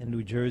in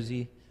New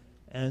Jersey.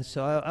 And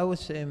so I would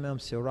say Imam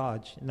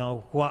Siraj.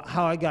 Now,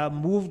 how I got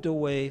moved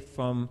away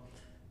from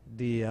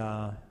the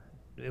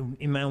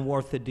Imam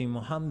Warthaddin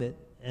Muhammad,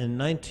 in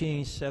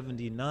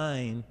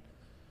 1979,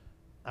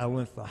 I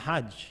went for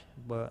Hajj.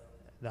 But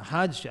the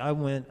Hajj, I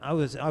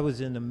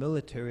was in the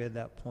military at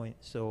that point.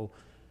 So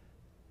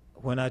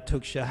when I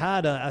took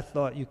Shahada, I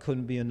thought you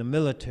couldn't be in the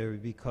military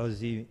because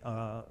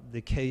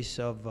the case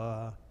of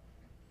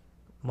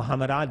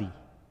Muhammad Ali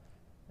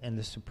and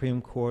the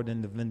Supreme Court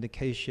and the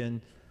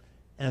vindication.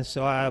 And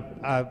so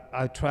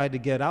I tried to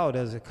get out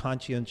as a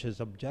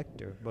conscientious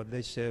objector, but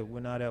they said, we're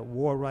not at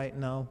war right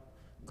now,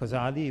 because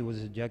Ali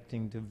was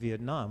objecting to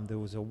Vietnam. There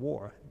was a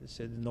war. They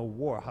said, no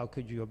war. How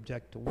could you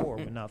object to war?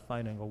 We're not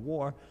fighting a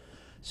war.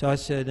 So I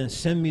said, then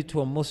send me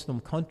to a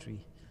Muslim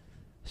country.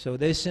 So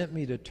they sent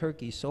me to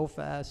Turkey so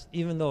fast,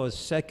 even though it's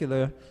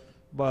secular,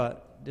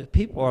 but the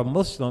people are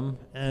Muslim,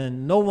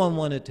 and no one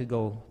wanted to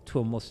go to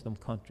a Muslim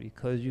country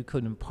because you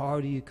couldn't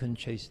party, you couldn't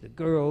chase the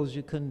girls,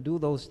 you couldn't do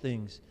those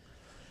things.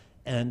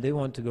 And they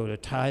wanted to go to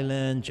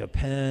Thailand,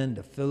 Japan,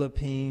 the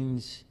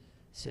Philippines.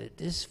 Said,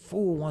 this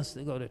fool wants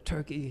to go to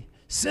Turkey.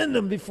 Send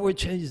him before he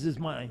changes his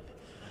mind.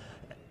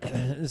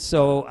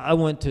 So I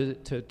went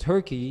to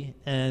Turkey,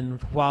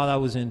 and while I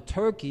was in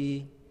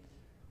Turkey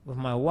with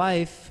my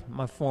wife,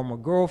 my former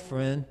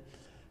girlfriend,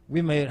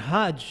 we made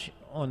Hajj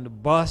on the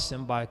bus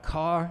and by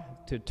car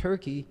to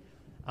Turkey.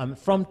 I'm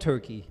from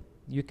Turkey.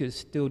 You could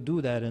still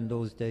do that in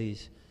those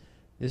days.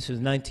 This was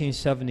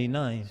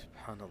 1979.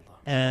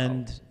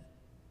 And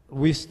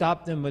we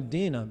stopped in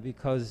Medina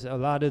because a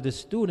lot of the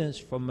students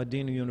from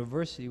Medina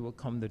University would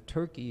come to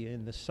Turkey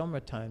in the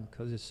summertime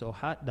because it's so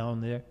hot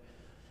down there.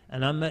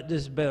 And I met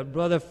this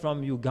brother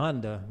from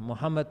Uganda,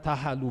 Muhammad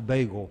Taha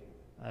Lubego.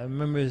 I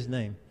remember his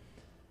name.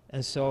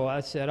 And so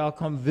I said, I'll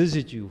come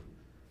visit you.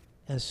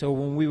 And so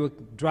when we were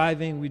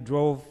driving, we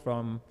drove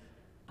from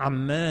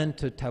Amman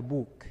to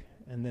Tabuk,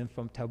 and then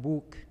from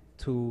Tabuk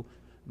to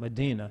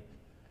Medina.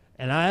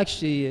 And I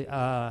actually,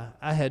 I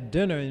had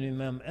dinner in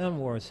Imam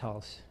Anwar's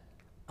house.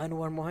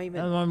 Anwar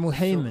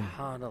Muhaymin.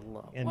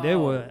 Subhanallah. And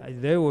Wow.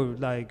 they were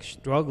like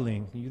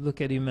struggling. You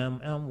look at Imam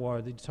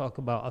Anwar, they talk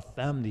about a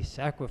family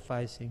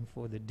sacrificing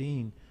for the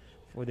deen,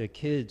 for their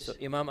kids. So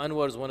Imam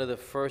Anwar is one of the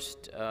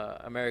first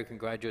American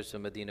graduates of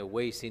Medina,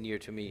 way senior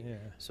to me. Yeah.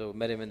 So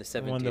met him in the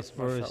 70s. One of the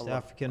first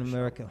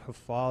African-American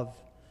Hufadh,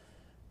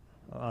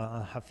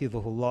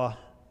 Hafidhullah.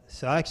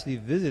 So I actually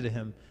visited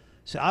him.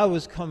 So I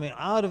was coming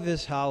out of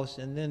his house,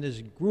 and then this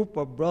group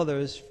of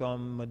brothers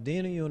from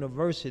Medina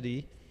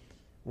University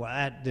were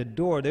at the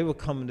door. They were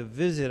coming to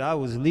visit. I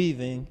was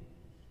leaving,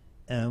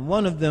 and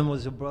one of them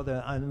was a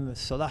brother,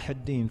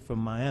 Salahuddin from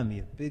Miami,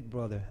 a big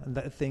brother. And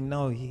I think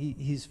now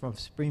he's from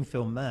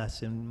Springfield,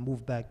 Mass, and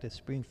moved back to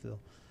Springfield.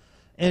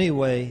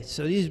 Anyway,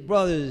 so these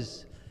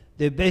brothers,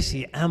 they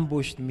basically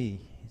ambushed me.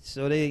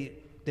 So they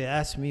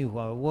asked me who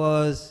I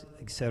was,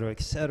 et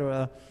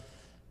cetera,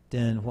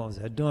 Then what was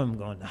I doing? I'm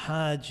going to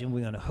Hajj, and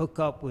we're going to hook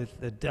up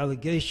with a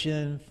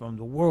delegation from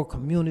the world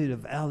community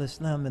of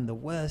Al-Islam in the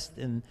West,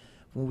 and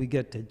when we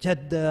get to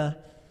Jeddah,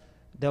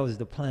 that was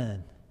the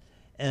plan.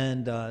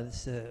 And they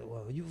said,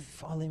 well, you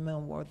follow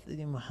Imam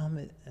Warthaddin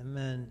Muhammad? And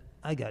man,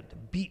 I got the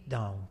beat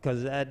down,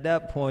 because at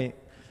that point,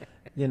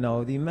 you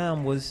know, the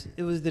Imam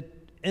it was the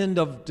end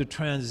of the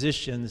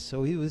transition,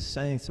 so he was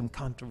saying some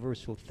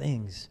controversial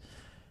things.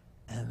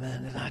 And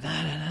man,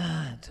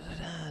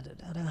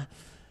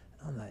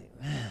 I'm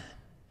like, man.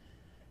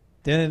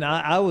 Then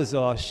I was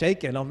all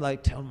shaking. I'm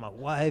like telling my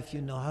wife,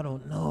 you know, I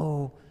don't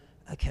know.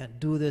 I can't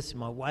do this.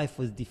 My wife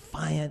was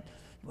defiant.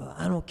 Well,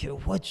 I don't care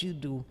what you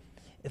do.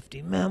 If the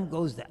Imam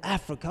goes to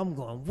Africa, I'm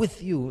going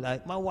with you.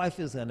 Like, my wife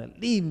is going to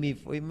leave me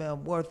for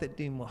Imam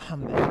Warthaddin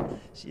Muhammad.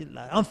 She's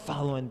like, I'm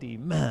following the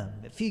Imam.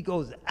 If he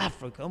goes to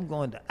Africa, I'm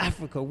going to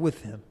Africa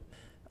with him.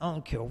 I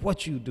don't care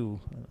what you do.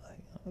 I'm like,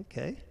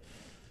 okay.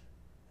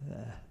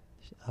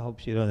 I hope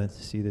she doesn't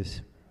see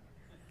this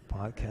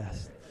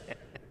podcast.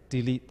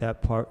 Delete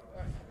that part.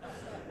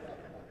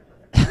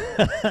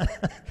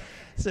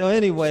 So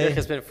anyway, Shaykh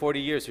has been 40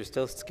 years. You're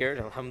still scared?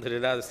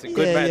 Alhamdulillah, this is a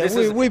good man. Yeah, This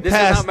is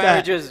how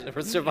marriages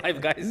survive,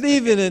 guys.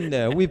 Leave it in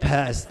there. We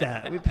passed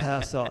that. We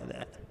passed all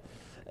that.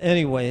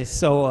 Anyway,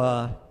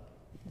 so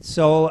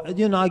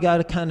you know, I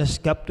got kind of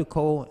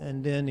skeptical,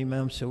 and then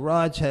Imam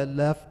Siraj had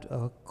left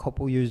a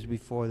couple years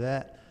before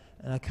that,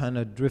 and I kind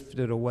of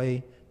drifted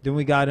away. Then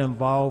we got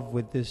involved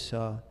with this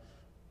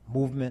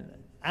movement.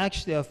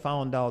 Actually, I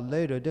found out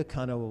later they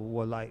kind of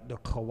were like the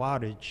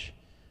Khawarij.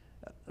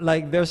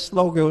 Like, their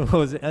slogan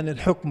was "An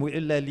al-hukmu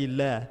illa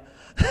lillah,"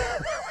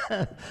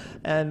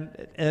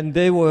 and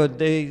they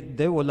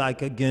were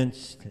like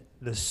against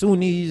the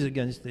Sunnis,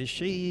 against the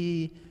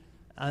Shia,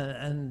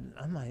 and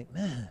I'm like,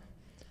 man.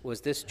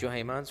 Was this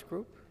Juhayman's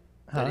group?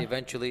 That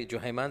eventually,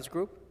 Juhayman's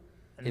group?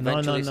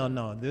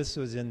 No. This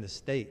was in the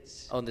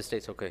States. Oh, in the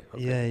States, okay.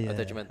 Yeah. I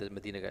thought you meant the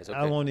Medina guys, okay.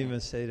 I won't even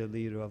say the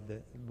leader of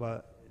it,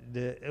 but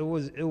it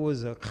was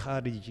a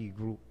Khariji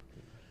group.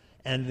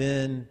 And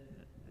then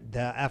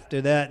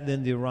after that,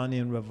 then the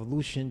Iranian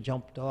Revolution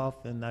jumped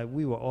off, and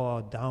we were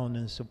all down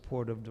in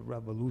support of the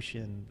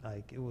revolution.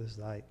 Like, it was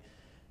like,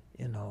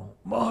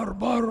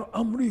 Marbar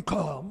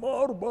America,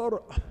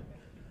 Marbar.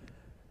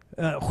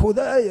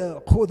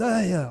 خدايا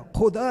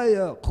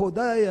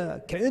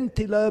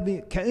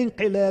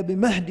كانقلاب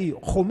مهدي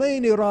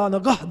خميني رانا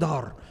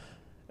قهدر.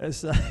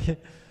 It's like,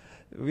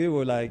 we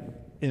were like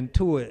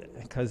into it,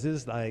 because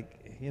it's like,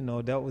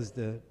 that was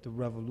the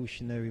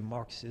revolutionary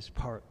Marxist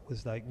part,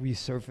 was like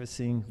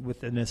resurfacing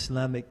with an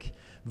Islamic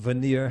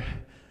veneer.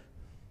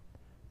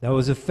 That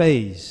was a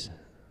phase.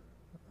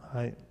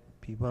 Right?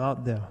 People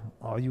out there,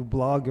 all you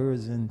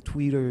bloggers and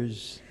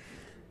tweeters,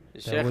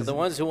 Sheikh, the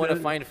ones who want to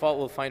find fault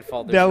will find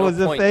fault. That was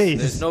a phase.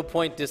 There's no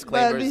point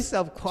disclaimers. But at least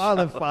I'm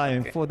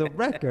qualifying for the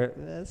record.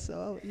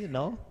 So,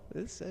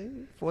 let's say,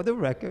 for the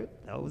record,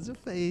 that was a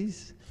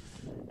phase.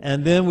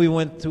 And then we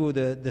went through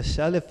the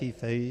Salafi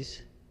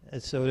phase.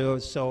 And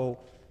so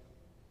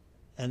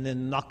and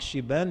then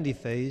Naqshbandi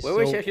phase.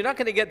 Wait, Sheikh, you're not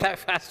going to get that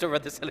fast over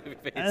the Salafi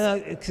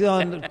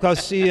phase. Because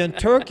see, in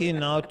Turkey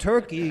now,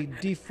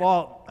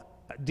 default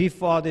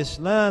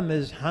Islam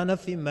is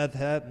Hanafi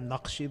madhab,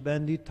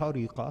 Naqshbandi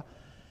tariqa.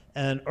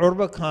 And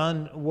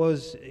Erbakan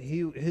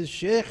his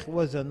sheikh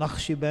was a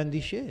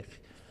Naqshbandi sheikh.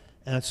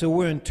 And so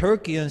we're in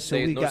Turkey, and so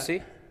we got...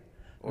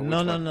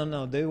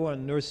 No. They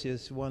weren't Nursi.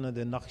 It's one of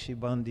the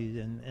Naqshbandis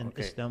in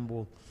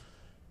Istanbul.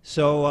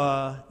 So,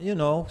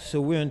 so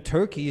we're in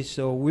Turkey,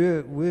 so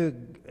we're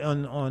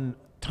on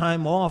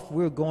time off.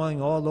 We're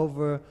going all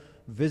over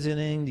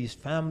visiting these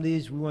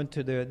families. We went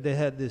to they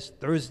had this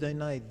Thursday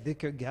night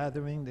dhikr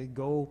gathering. They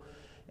go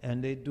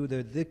and they do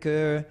their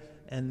dhikr,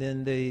 and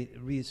then they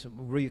read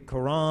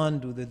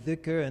Quran, do the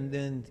dhikr, and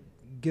then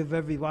give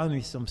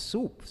everybody some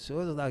soup.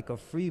 So it was like a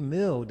free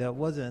meal that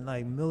wasn't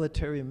like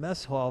military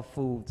mess hall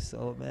food.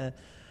 So, man,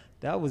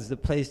 that was the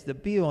place to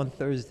be on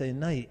Thursday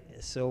night.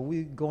 So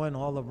we going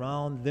all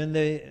around. Then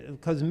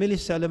because Milli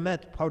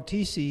Salamat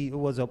Partisi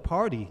was a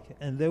party,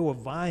 and they were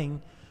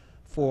vying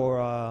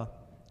for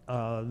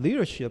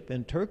leadership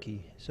in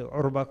Turkey. So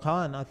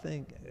Erbakan, I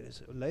think,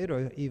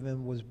 later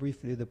even was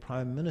briefly the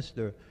prime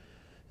minister.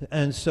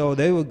 And so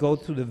they would go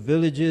to the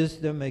villages,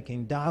 they're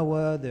making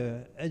dawah,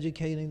 they're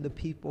educating the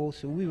people.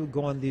 So we would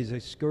go on these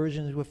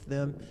excursions with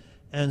them.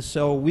 And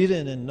so we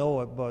didn't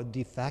know it, but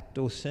de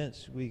facto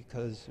sense,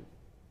 because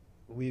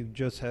we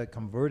just had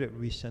converted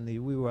recently.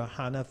 We were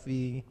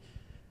Hanafi,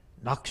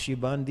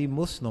 Naqshbandi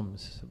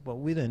Muslims, but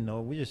we didn't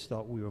know. We just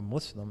thought we were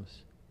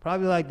Muslims.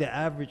 Probably like the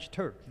average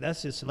Turk.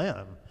 That's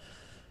Islam.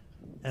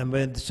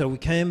 So we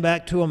came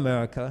back to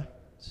America.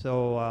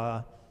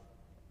 So,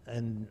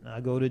 and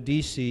I go to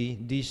D.C.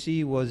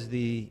 D.C. was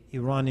the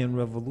Iranian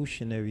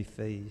revolutionary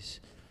phase.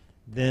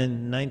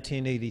 Then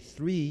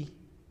 1983,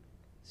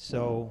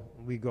 so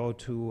we go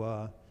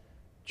to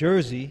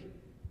Jersey,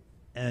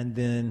 and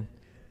then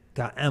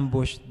got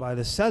ambushed by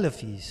the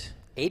Salafis.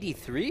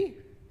 83?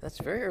 That's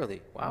very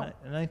early. Wow.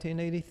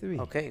 1983.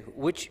 Okay.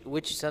 Which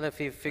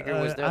Salafi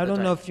figure was there? I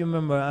don't know if you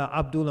remember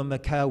Abdullah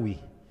Makawi,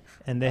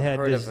 and they had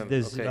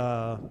this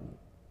the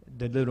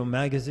little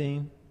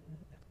magazine.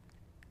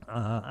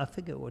 I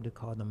forget what they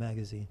called the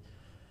magazine.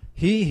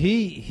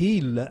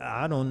 He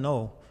I don't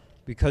know,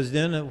 because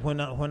then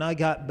when I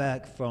got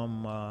back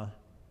from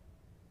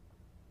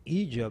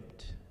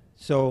Egypt,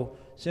 so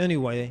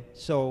anyway,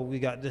 so we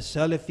got the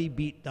Salafi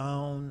beat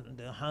down,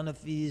 the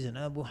Hanafis and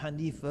Abu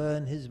Hanifa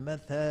and his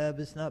madhab,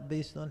 it's not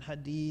based on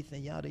hadith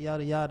and yada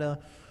yada yada.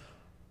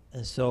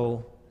 And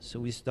so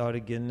we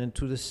started getting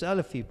into the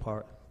Salafi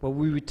part, but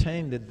we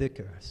retained the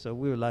dhikr. So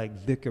we were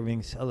like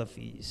dhikkering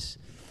Salafis.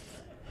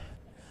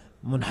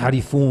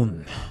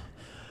 Munharifun.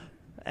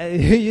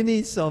 You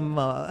need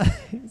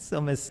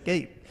some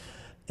escape.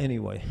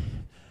 Anyway,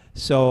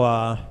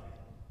 so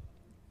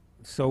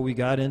we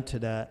got into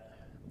that,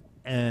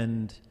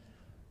 and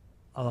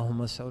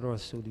Allahumma salli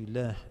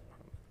Rasulillah.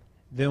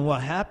 Then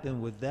what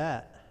happened with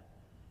that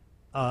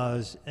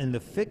is in the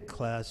fiqh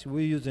class, we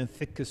were using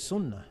fiqh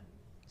sunnah.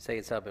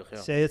 Sayyid Sabiq, yeah.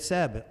 Sayyid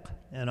Sabiq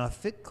in our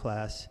fiqh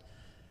class.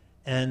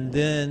 And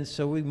then,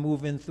 so we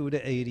move in through the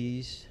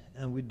 80s,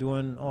 and we're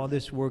doing all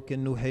this work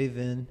in New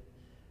Haven.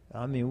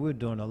 I mean, we're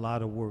doing a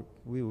lot of work.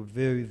 We were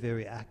very,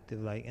 very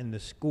active, like in the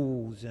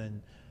schools,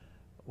 and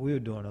we were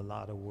doing a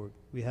lot of work.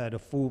 We had a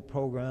food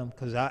program,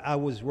 because I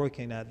was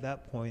working at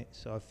that point,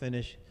 so I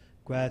finished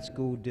grad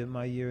school, did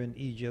my year in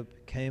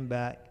Egypt, came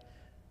back,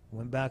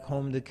 went back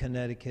home to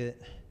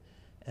Connecticut,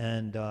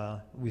 and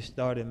we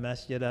started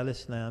Masjid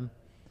al-Islam.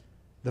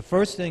 The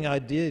first thing I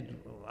did,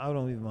 I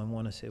don't even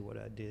want to say what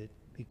I did,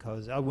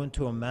 because I went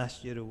to a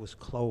masjid, it was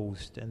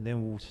closed, and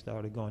then we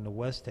started going to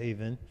West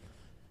Haven,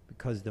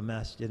 because the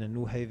masjid in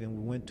New Haven,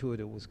 we went to it,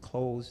 it was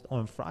closed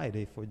on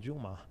Friday for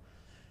Jummah.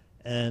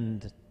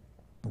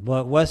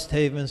 But West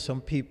Haven, some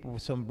people,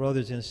 some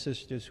brothers and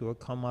sisters who had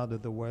come out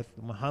of the West,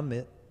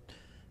 Muhammad,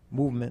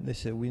 movement. They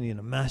said, we need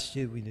a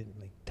masjid, we need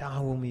like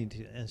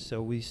dawah, and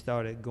so we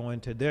started going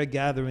to their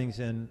gatherings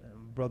in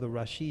Brother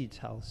Rashid's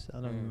house. I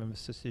don't remember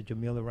Sister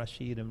Jamila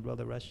Rashid and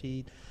Brother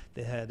Rashid.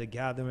 They had a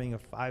gathering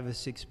of 5 or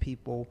 6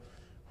 people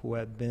who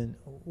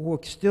were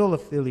still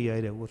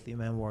affiliated with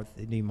Imam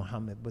Warthidi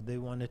Muhammad, but they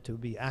wanted to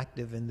be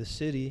active in the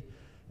city,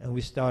 and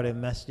we started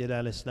Masjid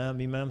al-Islam.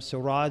 Imam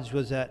Siraj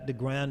was at the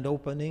grand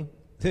opening.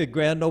 The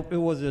grand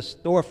opening was a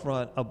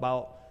storefront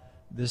about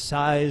the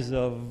size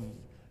of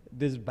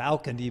this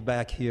balcony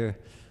back here,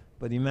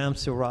 but Imam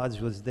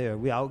Siraj was there.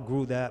 We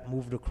outgrew that,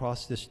 moved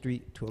across the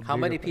street to a How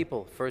many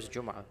people, first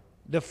Jum'ah?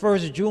 The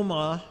first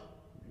Jum'ah,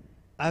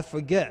 I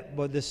forget,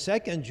 but the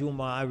second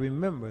Jum'ah, I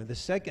remember. The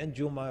second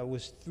Jum'ah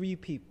was 3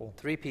 people.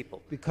 3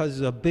 people. Because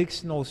of a big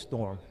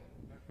snowstorm.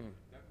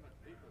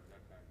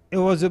 It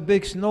was a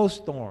big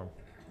snowstorm.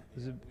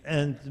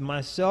 And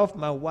myself,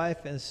 my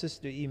wife, and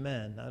Sister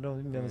Iman. I don't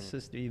remember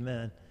Sister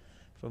Iman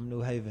from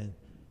New Haven.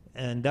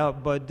 And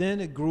but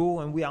then it grew,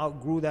 and we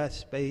outgrew that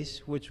space,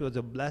 which was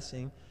a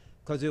blessing,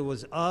 because it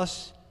was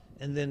us,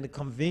 and then the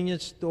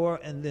convenience store,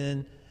 and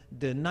then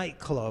the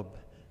nightclub.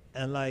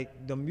 And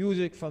like the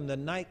music from the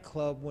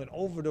nightclub went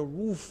over the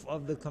roof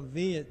of the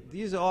convenience.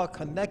 These are all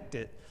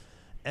connected.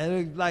 And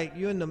it's like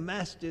you're in the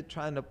masjid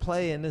trying to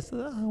play, and it's,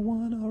 I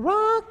want to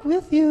rock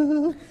with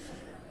you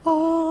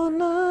all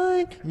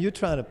night. And you're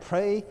trying to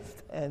pray.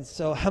 And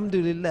so,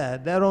 alhamdulillah,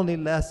 that only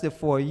lasted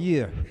for a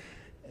year.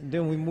 And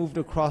then we moved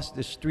across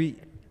the street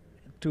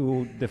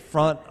to the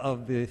front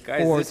of the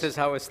Guys, Ford. this is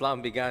how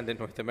Islam began in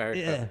North America.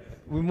 Yeah,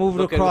 we moved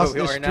Look at across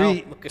where we the are now.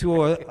 street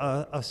to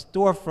a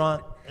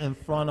storefront in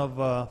front of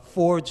a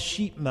Ford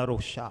sheet metal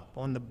shop.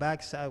 On the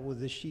back side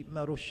was a sheet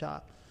metal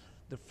shop.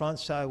 The front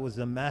side was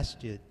a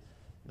masjid.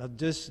 Now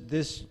this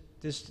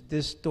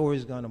story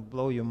is going to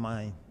blow your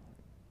mind.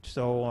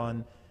 So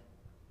on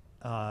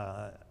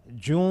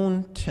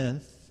June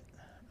 10th,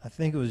 I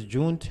think it was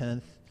June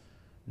 10th,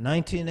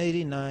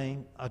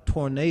 1989, a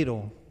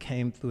tornado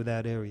came through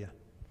that area.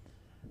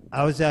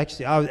 At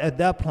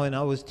that point,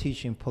 I was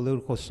teaching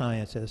political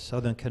science at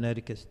Southern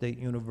Connecticut State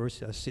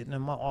University. I was sitting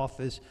in my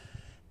office,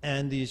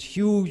 and these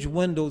huge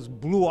windows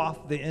blew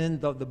off the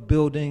end of the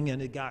building,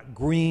 and it got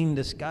green.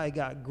 The sky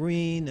got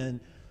green, and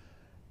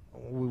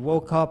we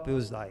woke up. It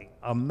was like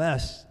a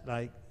mess.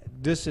 Like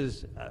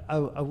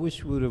I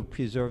wish we would have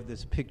preserved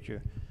this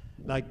picture.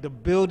 Like the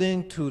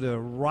building to the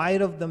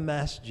right of the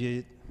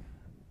masjid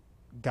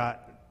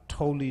got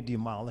totally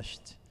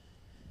demolished.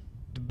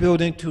 The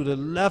building to the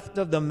left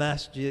of the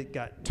masjid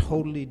got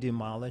totally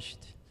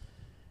demolished.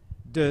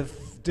 The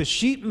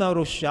sheet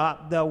metal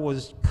shop that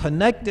was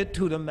connected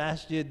to the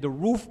masjid, the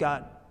roof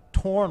got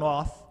torn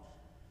off,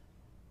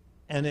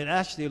 and it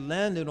actually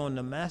landed on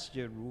the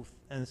masjid roof.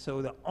 And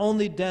so the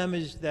only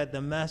damage that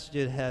the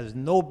masjid has,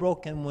 no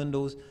broken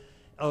windows,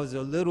 it was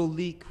a little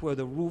leak where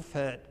the roof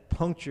had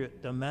punctured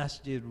the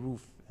masjid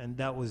roof, and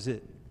that was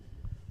it.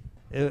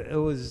 It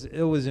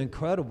was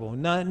incredible.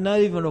 Not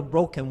even a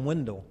broken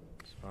window.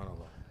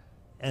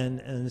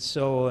 And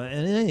so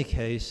in any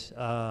case,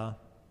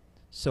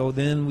 so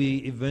then we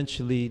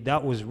eventually,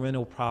 that was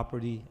rental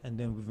property, and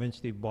then we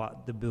eventually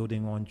bought the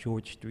building on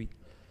George Street.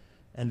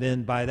 And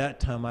then by that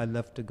time I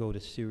left to go to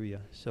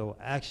Syria. So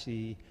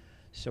actually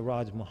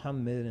Siraj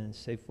Muhammad and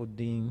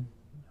Saifuddin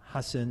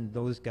Hassan,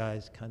 those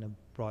guys kind of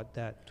brought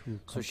that to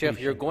completion. So Shaykh,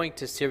 you're going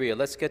to Syria.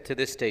 Let's get to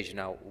this stage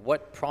now.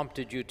 What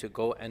prompted you to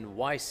go, and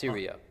why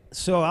Syria?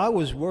 So I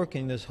was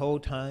working this whole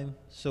time.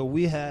 So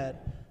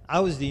I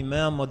was the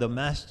Imam of the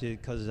Masjid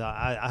because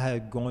I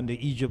had gone to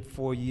Egypt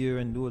for a year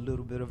and knew a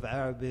little bit of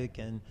Arabic.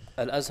 And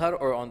Al-Azhar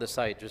or on the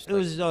side? Just it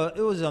was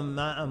a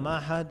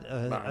Mahad,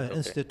 okay.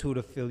 institute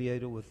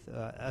affiliated with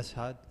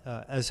Azhar.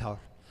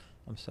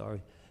 I'm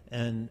sorry.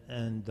 And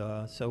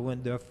so I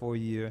went there for a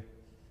year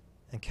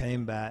and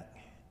came back.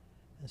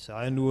 And so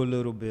I knew a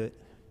little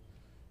bit.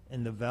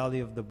 In the Valley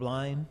of the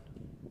Blind,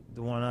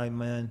 the one-eyed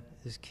man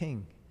is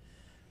king.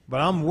 But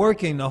I'm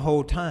working the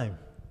whole time.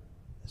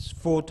 It's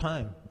full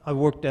time. I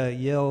worked at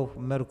Yale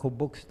Medical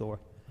Bookstore.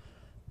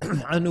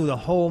 I knew the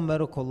whole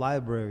medical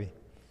library.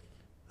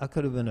 I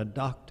could have been a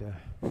doctor.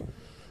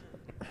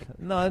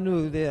 No, I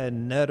knew they had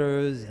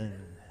Netters and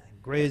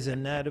Gray's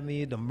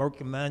Anatomy, the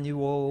Merck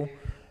Manual,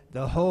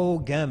 the whole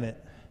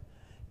gamut.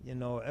 You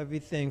know,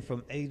 everything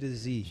from A to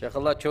Z. Shaykh,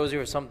 Allah chose you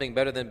for something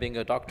better than being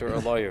a doctor or a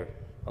lawyer.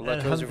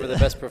 Allah chose you for the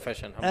best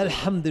profession.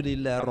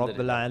 Alhamdulillah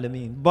Rabbil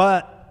Alameen.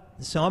 But,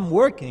 so I'm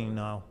working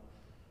now.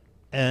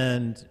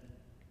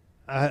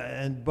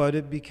 But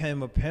it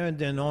became apparent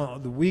then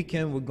on the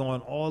weekend we're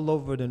going all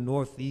over the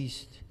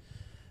Northeast.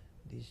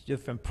 These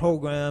different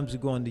programs,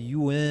 we're going to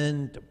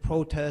UN, to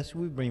protest.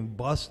 We bring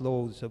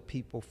busloads of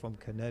people from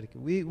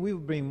Connecticut. We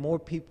would bring more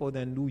people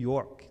than New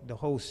York, the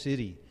whole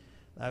city.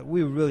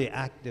 We were really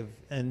active.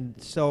 And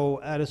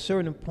so at a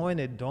certain point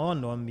it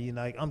dawned on me,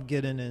 like I'm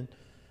getting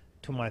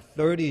into my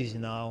 30s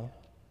now.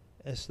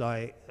 It's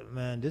like,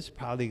 man, this is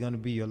probably going to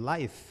be your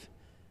life.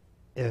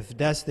 If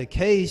that's the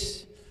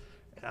case,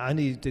 I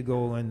need to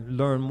go and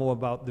learn more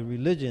about the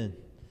religion.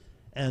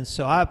 And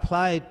so I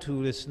applied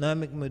to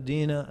Islamic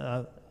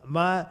Medina.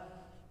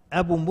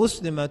 Abu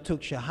Muslim, I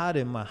took Shahada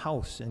in my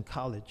house in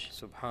college.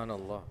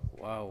 Subhanallah.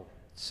 Wow.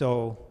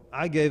 So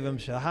I gave him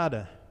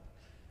Shahada.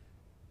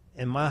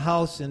 In my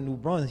house in New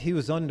Brunswick, he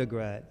was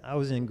undergrad. I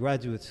was in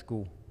graduate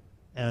school.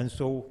 And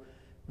so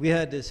we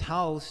had this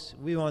house.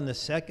 We were on the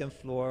second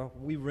floor.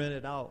 We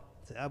rented out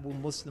to Abu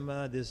Muslim,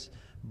 this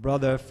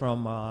brother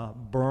from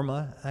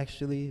Burma,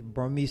 actually,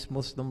 Burmese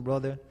Muslim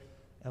brother.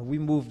 And we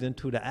moved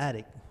into the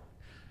attic,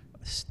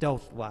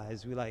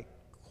 stealth-wise. We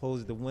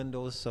closed the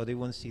windows so they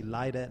wouldn't see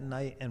light at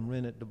night and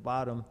rented the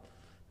bottom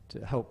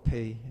to help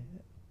pay,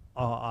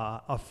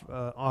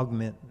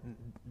 augment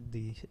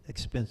the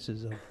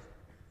expenses of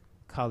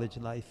college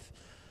life.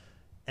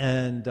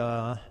 And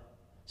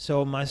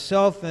so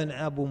myself and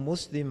Abu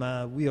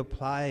Muslim, we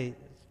applied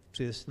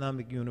to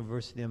Islamic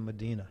University in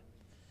Medina.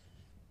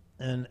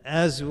 And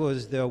as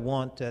was their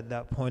wont at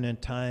that point in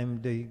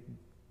time, they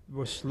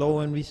were slow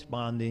in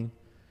responding.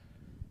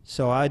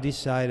 So I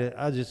decided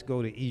I'll just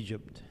go to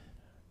Egypt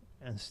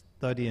and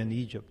study in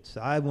Egypt.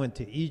 So I went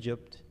to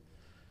Egypt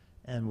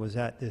and was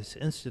at this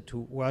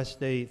institute where I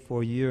stayed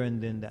for a year,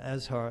 and then the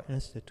Azhar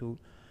Institute.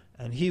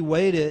 And he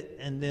waited,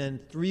 and then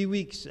 3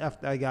 weeks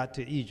after I got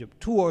to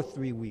Egypt, 2 or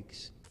 3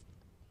 weeks,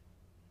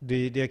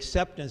 the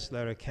acceptance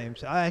letter came.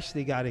 So I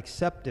actually got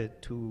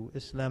accepted to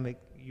Islamic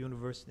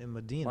University in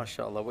Medina.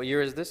 MashaAllah. What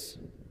year is this?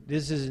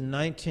 This is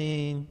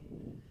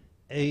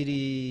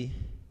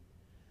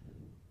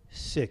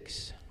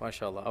 1986.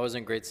 MashaAllah. I was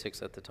in grade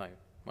 6 at the time.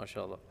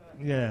 MashaAllah.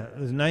 Yeah, it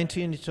was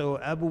 19. So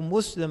Abu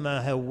Muslim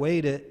had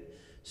waited,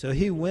 so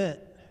he went,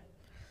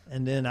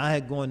 and then I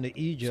had gone to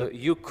Egypt. So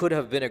you could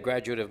have been a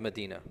graduate of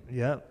Medina.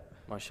 Yeah.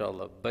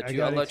 MashaAllah. But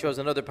Allah chose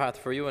another path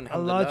for you, and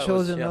Allah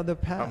chose another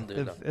path.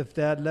 Alhamdulillah. If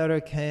that letter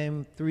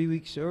came 3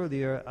 weeks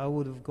earlier, I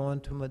would have gone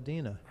to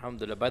Medina.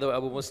 Alhamdulillah. By the way,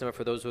 Abu Muslim,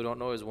 for those who don't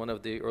know, is one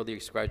of the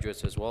earliest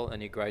graduates as well,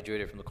 and he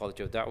graduated from the College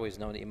of Da'wah. He's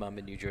now an Imam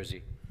in New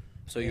Jersey.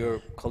 So your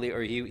colleague,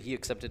 or he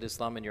accepted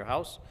Islam in your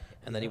house,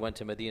 and then he went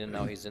to Medina, and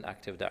now he's an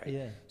active da'i.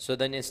 Yeah. So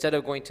then instead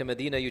of going to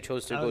Medina, you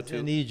chose to go to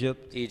in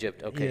Egypt.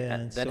 Egypt, okay. Yeah,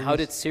 And then so how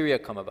did Syria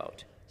come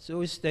about? So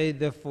we stayed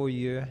there for a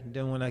year.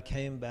 Then when I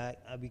came back,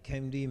 I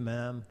became the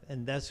Imam,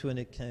 and that's when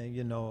it came,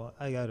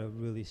 I got to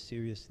really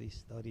seriously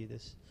study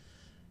this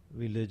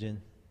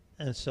religion.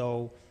 And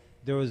so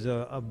there was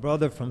a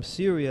brother from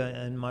Syria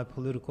in my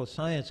political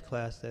science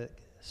class at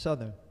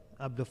Southern,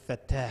 Abdul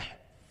Fattah.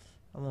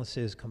 I won't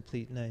say his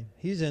complete name.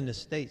 He's in the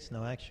States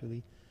now,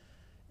 actually.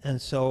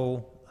 And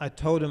so I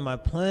told him my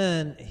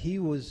plan. He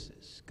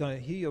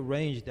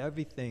arranged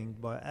everything,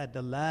 but at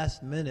the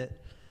last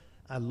minute,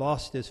 I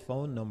lost his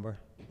phone number.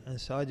 And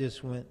so I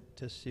just went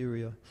to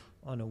Syria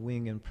on a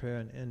wing in prayer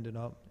and ended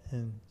up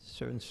in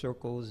certain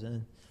circles,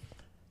 and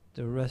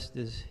the rest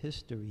is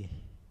history,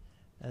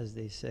 as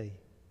they say.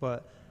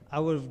 But I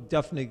would have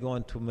definitely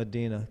gone to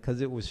Medina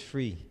because it was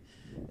free.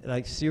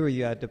 Like Syria,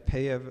 you had to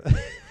pay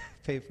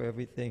pay for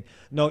everything.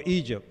 No,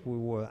 Egypt we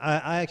were.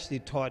 I actually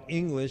taught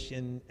English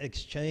in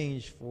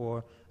exchange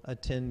for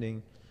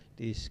attending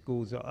these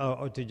schools,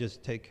 or to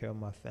just take care of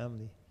my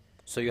family.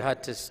 So you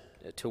had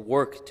to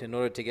work in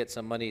order to get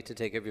some money to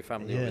take care of your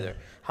family over there.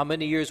 How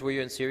many years were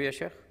you in Syria,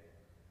 Shaykh?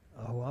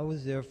 Oh, I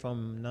was there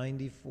from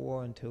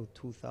 94 until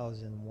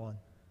 2001.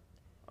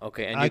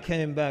 Okay, and I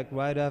came back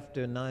right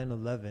after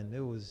 9/11.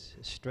 It was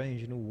a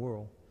strange new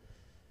world.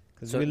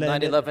 So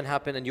 9/11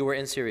 happened and you were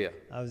in Syria?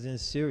 I was in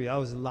Syria. I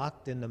was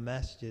locked in the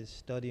masjid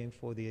studying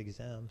for the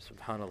exams.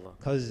 Subhanallah.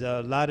 Because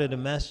a lot of the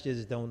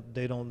masjids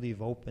don't leave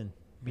open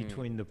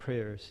between the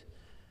prayers.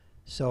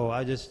 So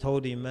I just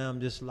told the Imam,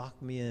 just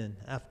lock me in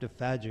after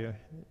Fajr.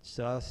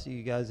 So I'll see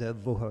you guys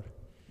at Dhuhr.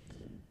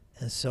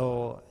 And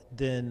so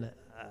then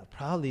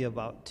probably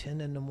about 10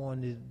 in the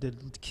morning, the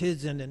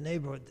kids in the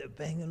neighborhood, they're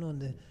banging on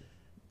the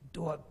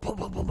door. Boom,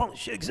 boom, boom, boom.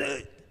 Shaykh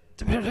Zaid.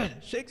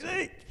 Shaykh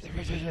Zaid.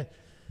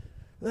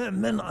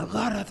 من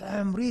غارت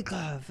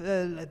أمريكا في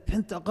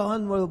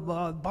البنتاغون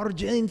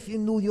وبرجين في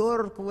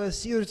نيويورك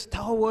وسيرز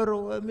تاور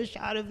ومش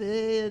عارف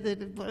ايه.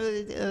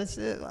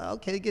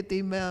 Okay, get the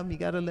Imam, you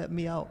gotta let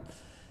me out.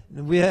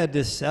 And we had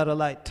this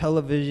satellite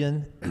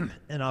television,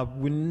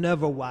 and we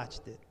never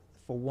watched it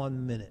for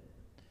 1 minute.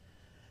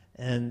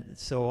 And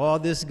so all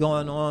this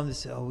going on, they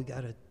said, we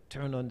gotta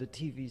turn on the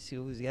TV, see,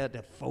 we had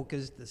to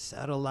focus the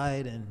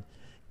satellite and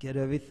get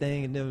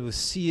everything. And then it was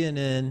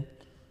CNN.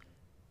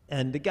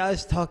 And the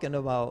guy's talking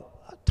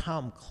about a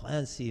Tom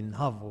Clancy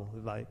novel.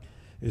 Like,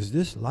 is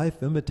this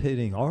life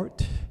imitating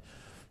art?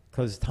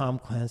 Because Tom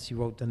Clancy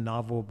wrote the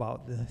novel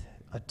about the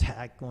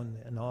attack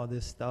and all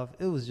this stuff.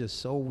 It was just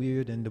so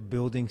weird. And the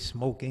building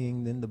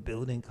smoking, then the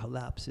building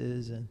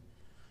collapses. And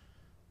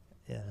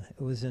yeah,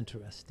 it was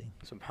interesting.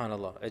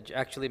 SubhanAllah. It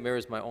actually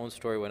mirrors my own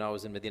story when I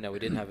was in Medina. We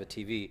didn't have a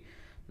TV.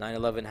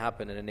 9/11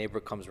 happened, and a neighbor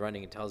comes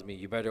running and tells me,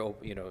 you better,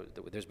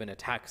 there's been an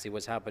attack, see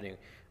what's happening.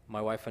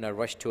 My wife and I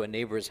rushed to a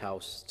neighbor's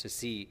house to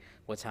see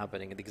what's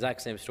happening. The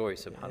exact same story,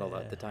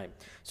 subhanAllah, at the time.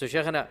 So,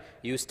 Shaykhana,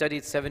 you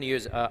studied 7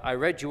 years. I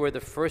read you were the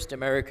first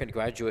American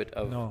graduate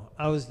of... No,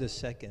 I was the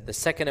second. The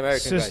second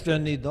American Sister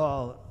graduate.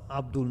 Nidal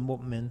Abdul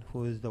Mu'min,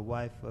 who is the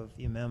wife of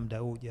Imam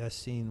Dawood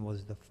Yassin,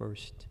 was the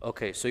first.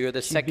 Okay, so you're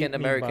the She beat second me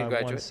American by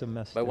graduate. one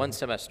semester. By one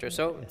semester.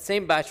 So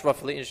same batch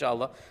roughly,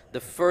 inshallah. The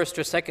first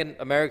or second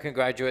American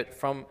graduate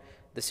from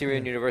the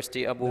Syrian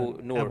University,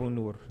 Abu Nur. Abu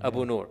Nur.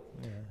 Abu Nur.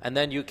 Yeah. And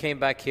then you came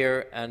back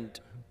here and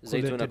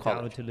Zaytuna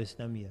College.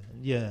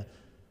 Yeah.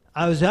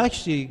 I was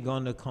actually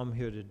going to come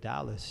here to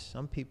Dallas.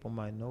 Some people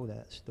might know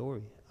that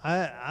story.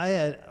 I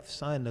had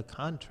signed a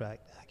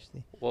contract,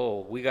 actually.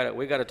 Whoa, we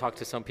gotta talk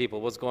to some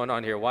people. What's going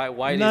on here?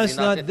 Why No, is it's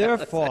he not their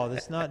fault.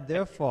 It's not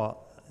their fault.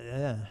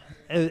 Yeah.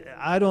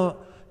 I don't,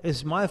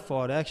 it's my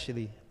fault,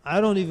 actually. I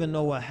don't even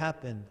know what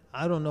happened.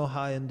 I don't know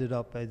how I ended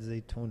up at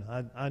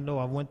Zaytuna. I know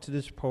I went to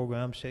this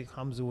program. Sheikh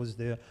Hamza was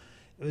there.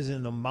 It was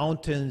in the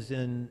mountains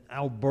in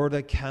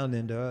Alberta,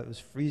 Canada. It was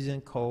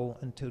freezing cold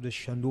until the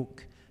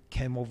Chinook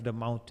came over the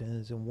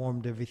mountains and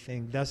warmed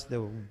everything. That's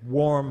the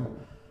warm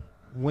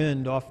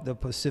wind off the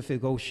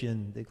Pacific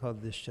Ocean. They call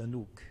it the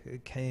Chinook.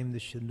 It came the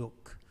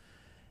Chinook.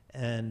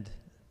 And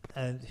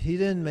he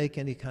didn't make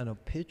any kind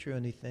of pitch or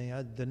anything.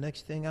 The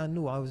next thing I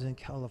knew, I was in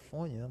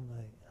California. I'm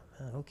like,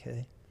 man,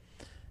 okay.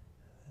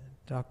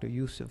 Dr.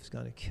 Yusuf's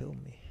going to kill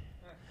me.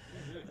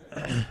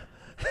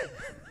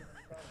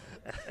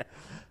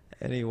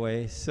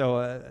 Anyway,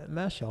 so,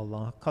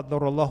 mashallah,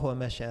 qaddarallahu wa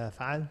ma sha'a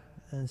fa'al.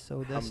 And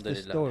so that's the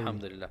story.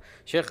 Alhamdulillah.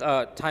 Shaykh,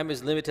 time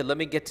is limited. Let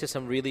me get to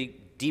some really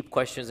deep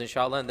questions,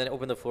 inshallah, and then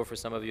open the floor for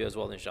some of you as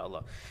well,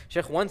 inshallah.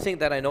 Shaykh, one thing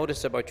that I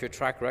noticed about your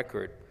track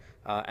record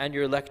and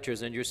your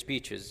lectures and your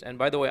speeches, and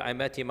by the way, I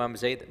met Imam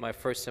Zaid my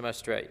first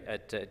semester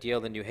at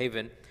Yale in New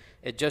Haven.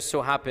 It just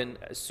so happened,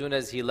 as soon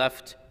as he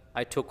left,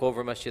 I took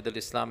over Masjid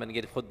al-Islam and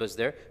get khutbahs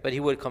there, but he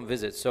would come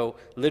visit. So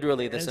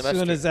literally the semester. As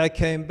soon as I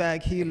came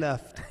back, he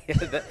left.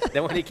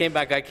 Then when he came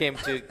back, I came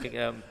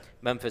to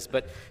Memphis.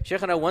 But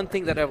Shaykhana, one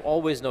thing that I've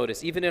always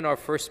noticed, even in our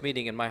first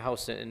meeting in my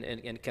house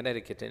in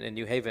Connecticut, in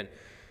New Haven,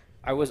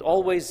 I was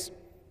always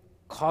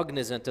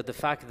cognizant of the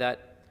fact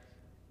that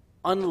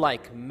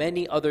unlike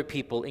many other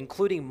people,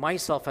 including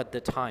myself at the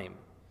time,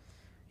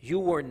 you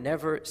were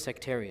never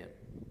sectarian.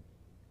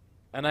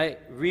 And I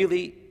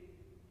really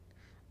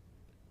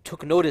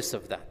took notice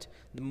of that.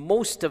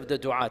 Most of the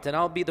du'at, and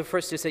I'll be the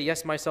first to say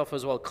yes myself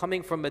as well,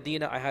 coming from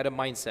Medina, I had a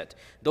mindset.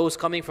 Those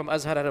coming from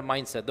Azhar had a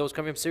mindset. Those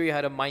coming from Syria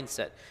had a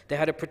mindset. They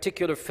had a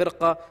particular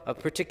firqa, a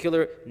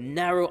particular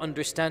narrow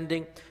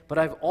understanding. But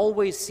I've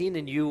always seen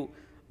in you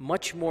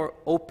much more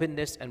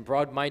openness and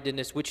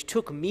broad-mindedness, which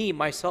took me,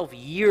 myself,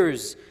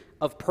 years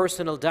of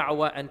personal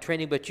da'wah and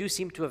training, but you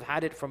seem to have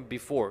had it from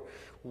before.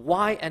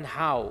 Why and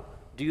how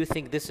do you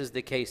think this is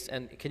the case?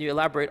 And can you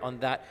elaborate on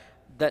that?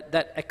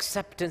 That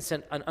acceptance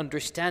and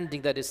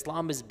understanding that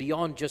Islam is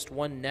beyond just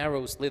one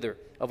narrow slither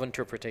of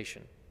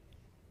interpretation.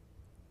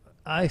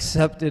 I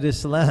accepted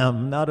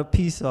Islam, not a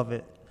piece of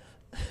it.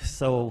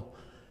 So,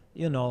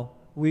 you know,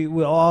 we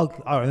all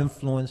are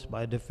influenced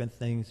by different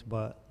things,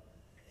 but,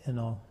 you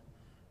know,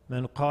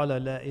 من قال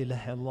لا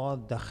إله إلا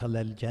الله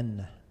دخل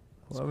الجنة.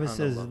 Whoever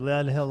says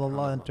لا إله إلا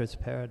الله enters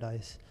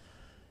paradise.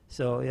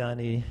 So,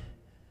 يعني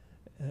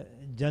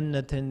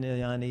جنة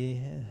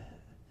يعني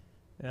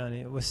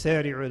يعني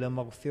وسارعوا إلى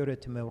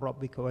مغفرة من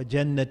ربك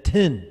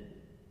وجنة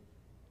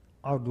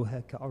أرضها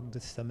كأرض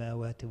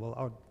السماوات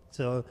والأرض.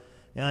 So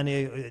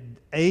يعني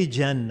أي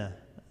جنة.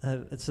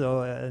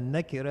 So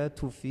النكرة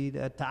تفيد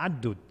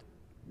التعدد.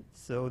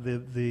 So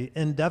the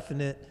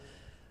indefinite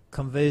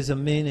conveys a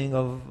meaning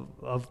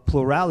of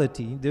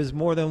plurality. There's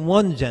more than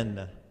one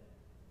Jannah.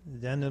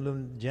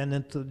 Jannatul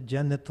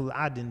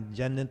Adn,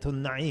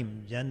 Jannatul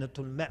Na'im,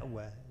 Jannatul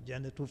Ma'wa,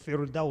 Jannatul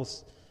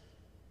Firdaus.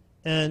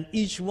 And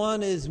each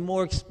one is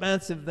more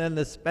expansive than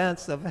the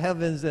expanse of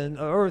heavens and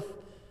earth.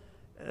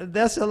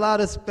 That's a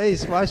lot of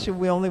space. Why should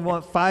we only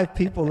want 5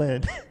 people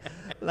in?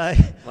 Like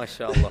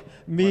MashaAllah.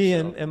 Me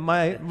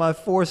MashaAllah. and my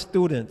 4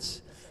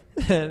 students.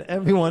 And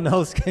everyone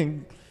else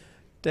can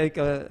take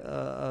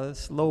a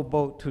slow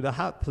boat to the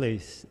hot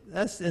place.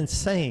 That's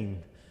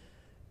insane.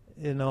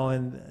 You know,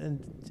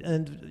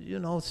 and you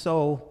know,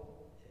 so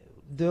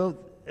there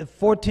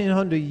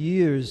 1400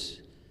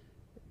 years,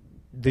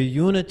 the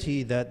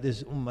unity that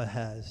this ummah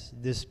has,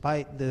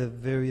 despite the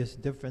various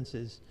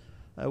differences,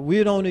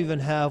 we don't even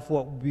have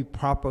what would be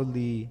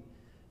properly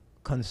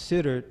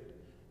considered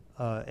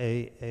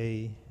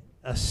a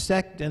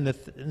sect in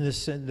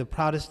the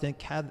Protestant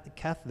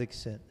Catholic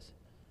sense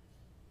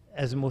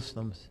as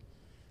Muslims.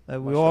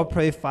 We all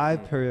pray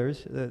 5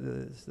 prayers.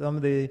 Some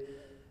of the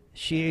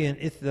Shia and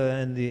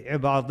Ithla and the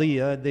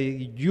Ibadiyya,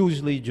 they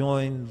usually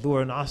join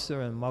Dhuhr and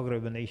Asr and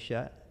Maghrib and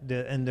Isha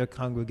in their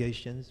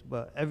congregations,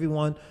 but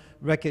everyone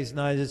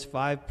recognizes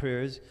 5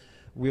 prayers.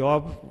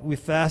 We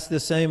fast the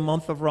same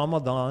month of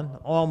Ramadan,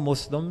 all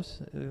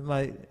Muslims. We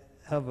might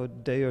have a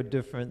day or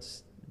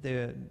difference.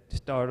 They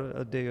start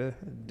a day of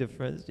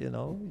difference, you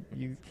know.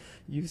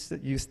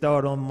 You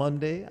start on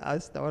Monday, I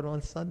start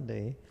on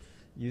Sunday.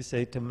 You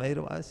say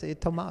tomato, I say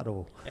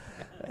tomato.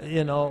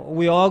 You know,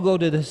 we all go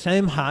to the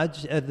same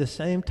Hajj at the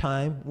same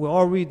time. We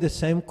all read the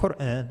same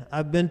Quran.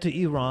 I've been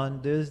to Iran.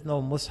 There's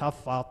no Mus'haf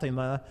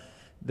Fatima.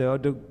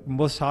 The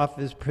Mus'haf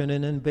is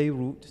printed in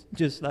Beirut,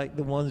 just like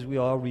the ones we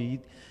all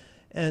read.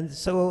 And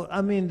so,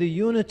 I mean, the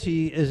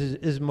unity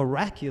is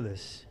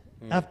miraculous.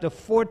 After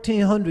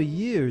 1,400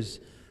 years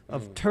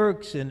of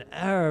Turks and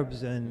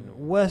Arabs and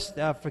West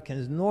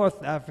Africans,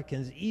 North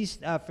Africans,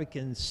 East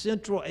Africans,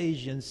 Central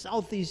Asians,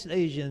 Southeast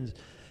Asians,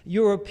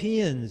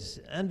 Europeans,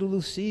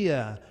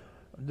 Andalusia,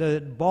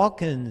 the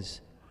Balkans,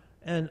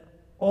 and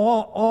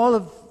all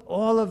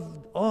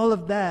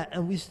of that,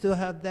 and we still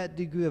have that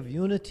degree of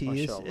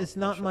unity. It's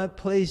not my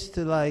place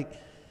to like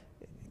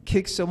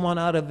kick someone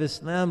out of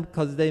Islam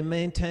because they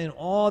maintain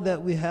all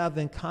that we have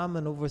in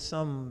common over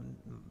some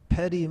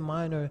petty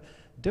minor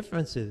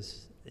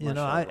differences. You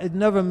know, it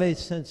never made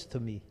sense to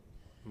me.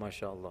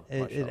 MashaAllah.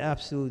 It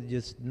absolutely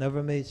just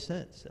never made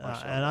sense.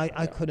 And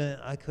I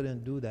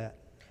couldn't do that.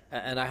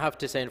 And I have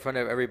to say in front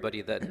of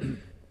everybody that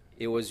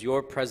it was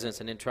your presence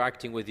and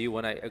interacting with you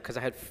because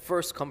I had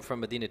first come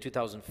from Medina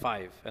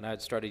 2005 and I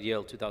had started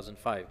Yale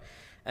 2005.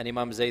 And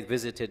Imam Zaid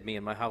visited me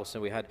in my house,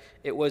 and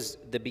it was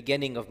the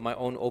beginning of my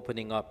own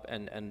opening up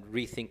and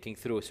rethinking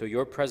through. So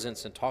your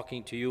presence and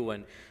talking to you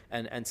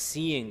and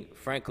seeing,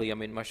 frankly, I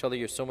mean, mashallah,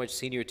 you're so much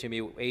senior to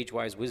me,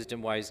 age-wise,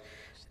 wisdom-wise.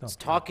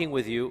 Talking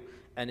with you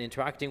and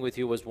interacting with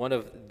you was one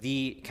of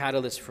the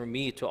catalysts for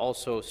me to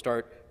also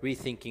start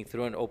rethinking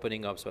through and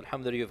opening up. So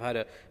alhamdulillah, you've had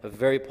a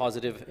very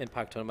positive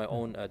impact on my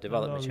own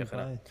development,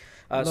 Shaykhana.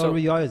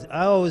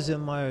 I always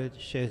admired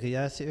Shaykh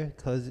Yasir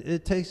because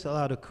it takes a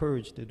lot of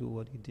courage to do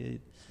what he did.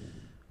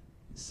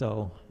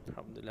 So,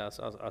 ولا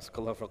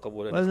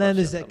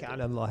نزكي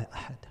على الله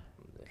أحد.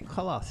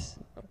 خلاص,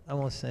 I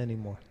won't say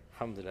anymore.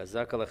 Alhamdulillah,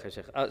 jazakallah khair,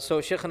 Shaykh.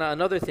 So Shaykhana,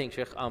 another thing,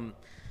 Shaykh,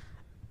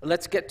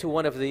 let's get to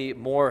one of the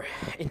more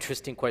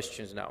interesting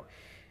questions now.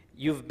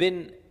 You've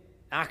been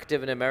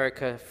active in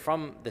America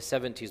from the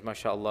 70s,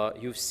 mashallah.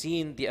 You've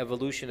seen the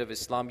evolution of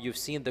Islam. You've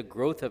seen the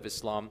growth of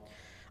Islam.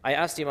 I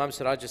asked Imam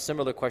Siraj a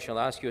similar question. I'll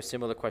ask you a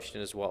similar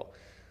question as well.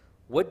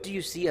 What do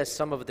you see as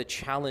some of the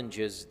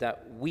challenges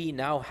that we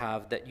now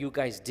have that you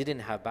guys didn't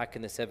have back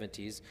in the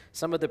 70s?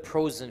 Some of the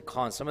pros and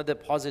cons, some of the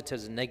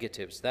positives and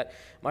negatives that,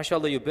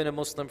 mashallah, you've been a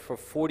Muslim for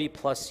 40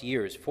 plus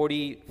years,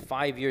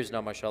 45 years now,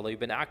 mashallah. You've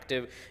been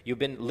active, you've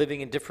been living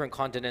in different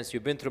continents,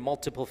 you've been through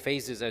multiple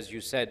phases, as you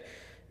said.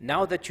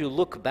 Now that you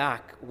look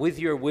back with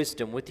your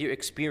wisdom, with your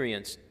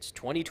experience, it's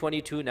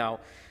 2022 now,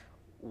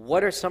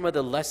 what are some of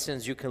the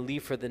lessons you can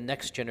leave for the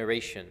next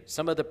generation?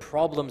 Some of the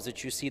problems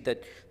that you see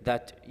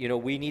that you know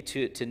we need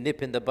to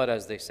nip in the bud,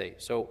 as they say.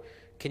 So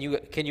can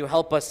you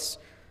help us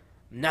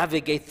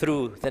navigate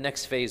through the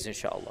next phase,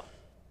 inshallah?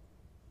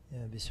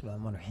 Yeah,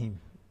 Bismillahirrahmanirrahim.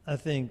 I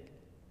think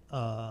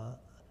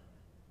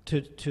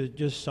to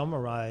just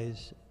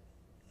summarize,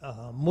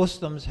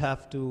 Muslims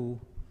have to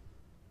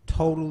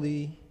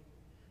totally,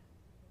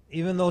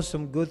 even though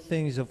some good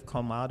things have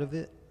come out of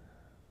it,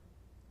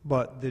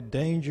 but the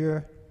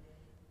danger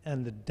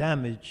and the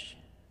damage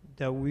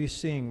that we're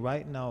seeing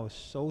right now is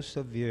so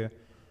severe.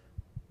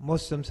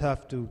 Muslims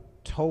have to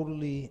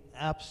totally,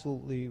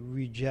 absolutely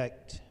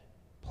reject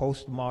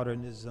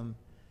postmodernism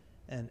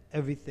and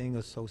everything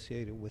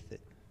associated with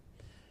it.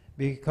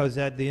 Because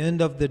at the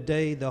end of the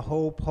day, the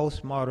whole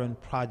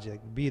postmodern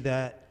project, be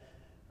that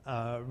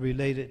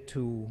related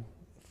to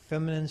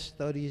feminine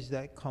studies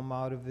that come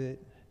out of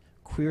it,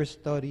 queer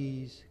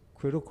studies,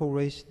 critical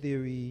race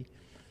theory,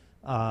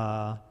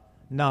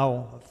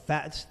 now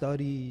fat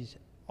studies,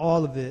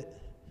 all of it.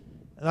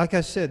 Like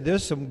I said,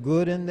 there's some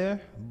good in there,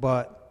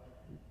 but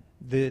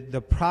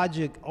the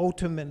project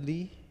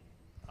ultimately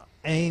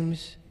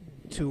aims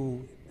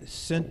to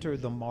center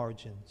the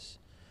margins.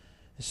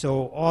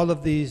 So all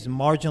of these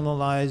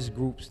marginalized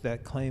groups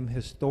that claim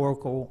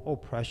historical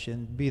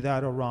oppression, be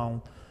that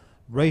around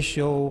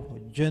racial,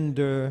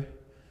 gender,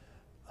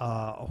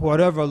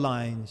 whatever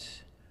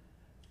lines,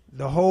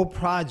 the whole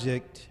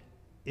project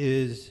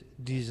is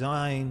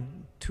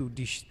designed to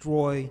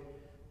destroy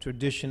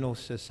traditional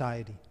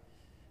society.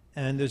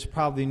 And there's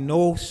probably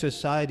no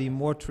society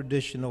more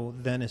traditional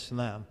than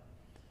Islam.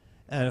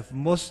 And if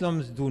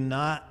Muslims do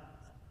not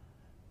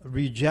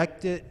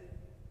reject it,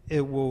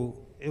 it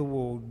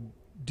will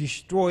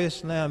destroy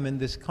Islam in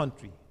this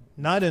country.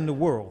 Not in the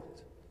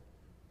world,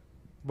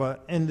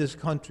 but in this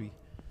country.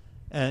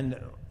 And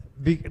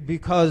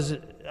because,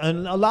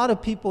 and a lot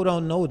of people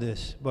don't know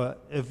this,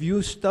 but if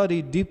you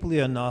study deeply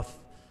enough,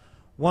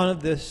 one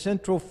of the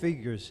central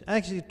figures,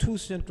 actually two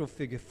central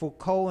figures,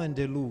 Foucault and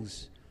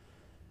Deleuze,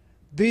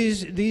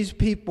 these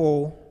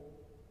people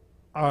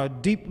are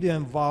deeply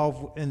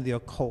involved in the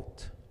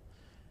occult.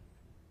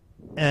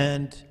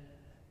 And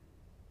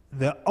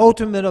the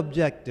ultimate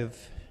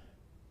objective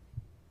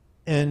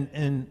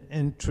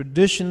in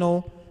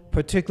traditional,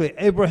 particularly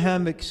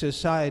Abrahamic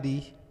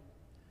society,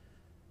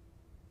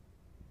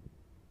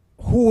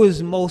 who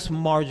is most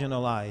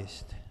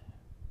marginalized?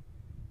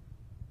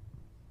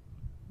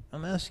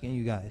 I'm asking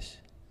you guys.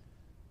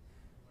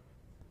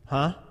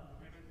 Huh?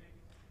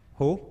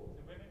 Who?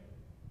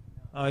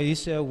 Oh, you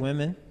said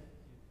women?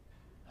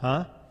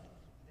 Huh?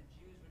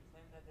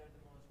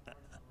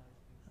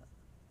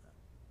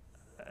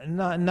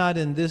 Not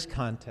in this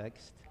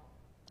context.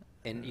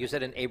 And you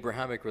said in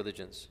Abrahamic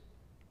religions.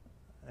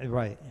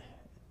 Right.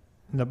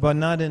 No, but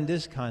not in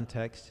this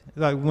context.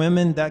 Like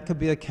women, that could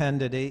be a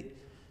candidate.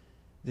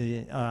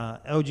 The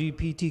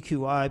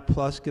LGBTQI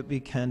plus could be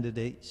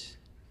candidates.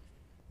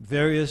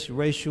 Various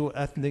racial,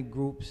 ethnic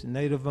groups,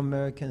 Native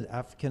Americans,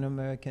 African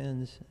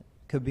Americans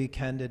could be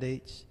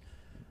candidates.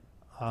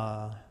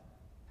 Well,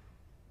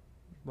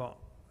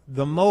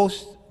 the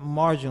most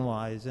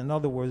marginalized, in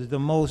other words, the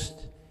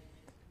most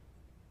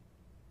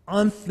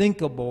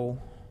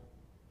unthinkable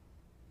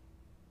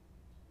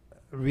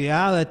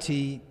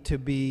reality to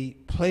be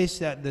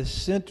placed at the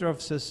center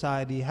of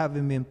society,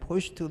 having been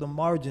pushed to the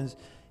margins,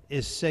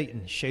 is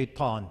Satan,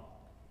 Shaitan.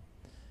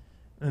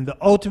 And the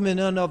ultimate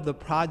end of the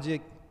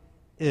project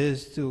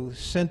is to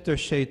center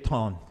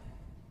Shaitan.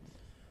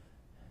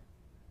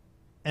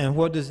 And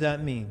what does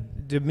that mean?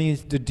 It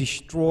means to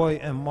destroy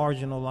and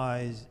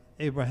marginalize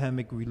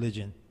Abrahamic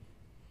religion.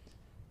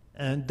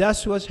 And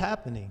that's what's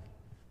happening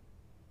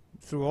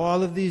through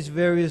all of these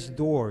various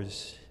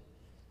doors.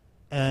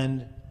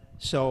 And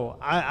so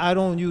I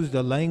don't use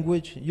the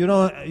language. You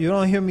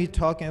don't hear me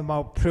talking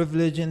about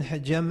privilege and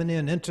hegemony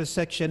and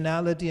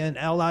intersectionality and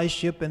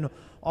allyship and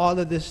all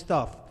of this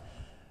stuff.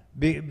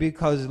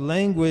 Because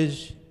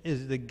language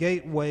is the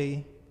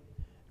gateway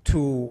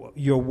to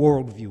your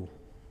worldview.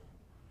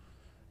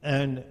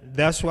 And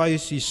that's why you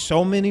see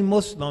so many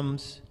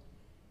Muslims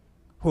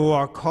who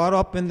are caught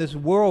up in this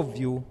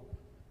worldview,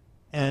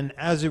 and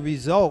as a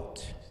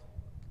result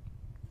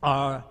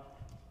are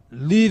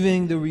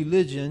leaving the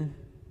religion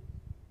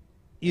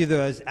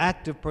either as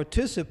active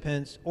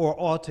participants or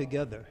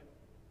altogether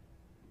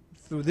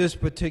through this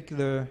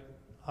particular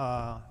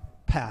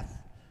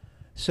path.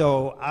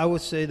 So I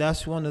would say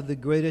that's one of the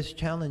greatest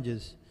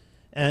challenges.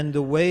 And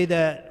the way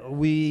that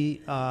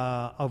we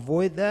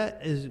avoid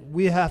that is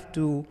we have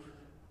to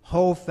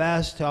hold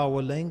fast to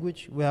our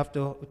language, we have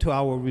to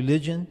our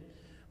religion,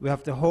 we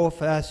have to hold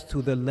fast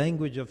to the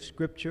language of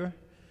Scripture.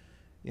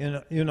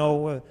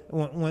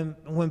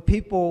 When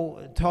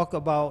people talk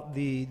about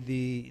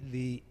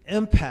the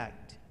impact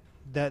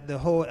that the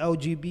whole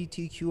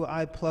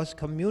LGBTQI plus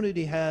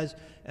community has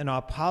in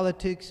our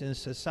politics, in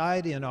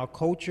society, in our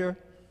culture,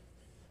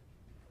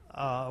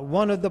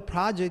 one of the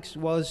projects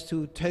was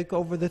to take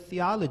over the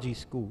theology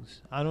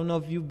schools. I don't know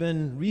if you've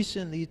been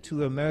recently to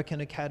the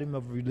American Academy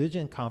of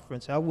Religion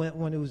conference. I went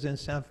when it was in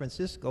San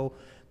Francisco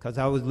because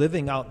I was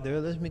living out there.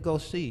 Let me go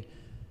see.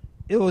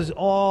 It was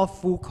all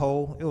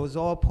Foucault. It was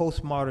all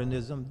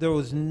postmodernism. There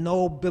was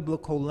no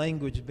biblical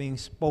language being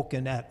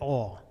spoken at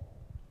all.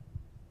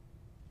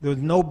 There was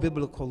no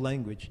biblical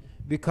language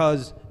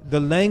because the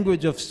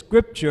language of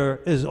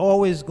Scripture is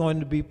always going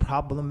to be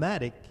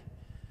problematic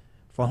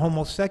for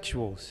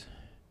homosexuals.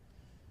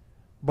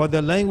 But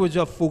the language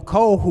of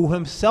Foucault, who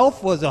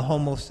himself was a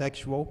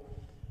homosexual,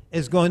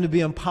 is going to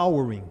be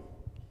empowering.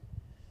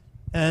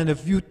 And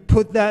if you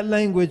put that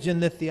language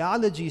in the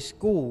theology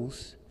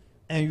schools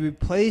and you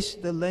replace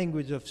the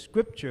language of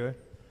Scripture,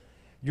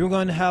 you're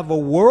going to have a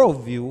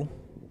worldview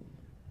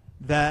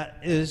that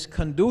is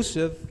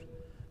conducive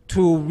to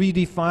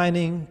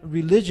redefining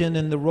religion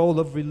and the role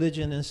of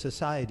religion in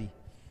society.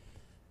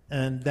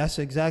 And that's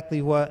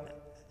exactly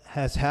what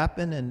has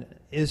happened and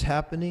is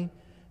happening.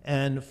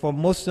 And for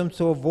Muslims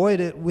to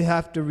avoid it, we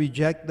have to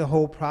reject the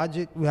whole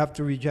project. We have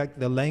to reject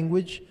the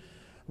language.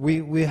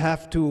 We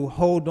have to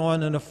hold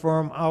on and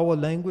affirm our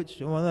language.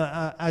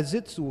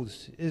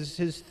 Azitzu's is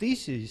his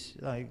thesis,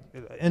 like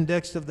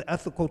Index of the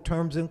Ethical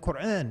Terms in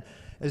Quran,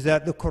 is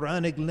that the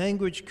Quranic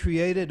language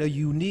created a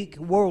unique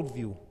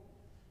worldview.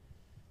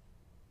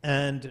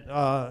 And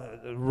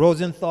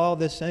Rosenthal,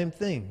 the same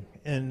thing.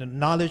 And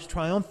Knowledge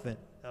Triumphant.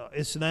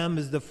 Islam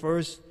is the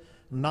first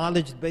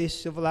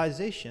knowledge-based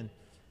civilization.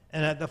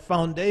 And at the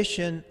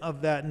foundation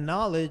of that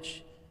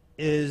knowledge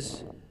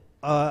is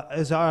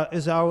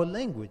our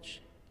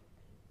language.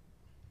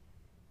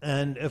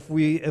 And if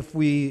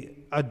we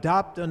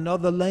adopt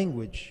another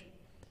language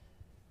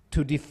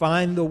to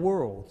define the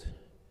world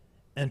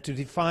and to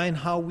define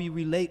how we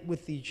relate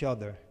with each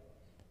other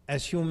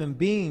as human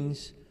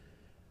beings,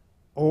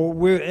 or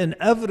we're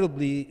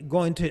inevitably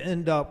going to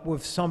end up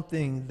with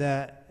something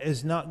that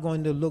is not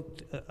going to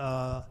look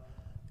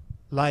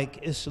like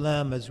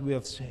Islam as we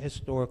have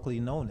historically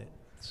known it.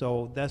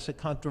 So that's a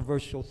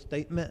controversial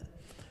statement,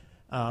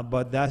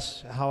 but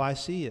that's how I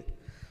see it.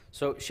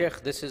 So,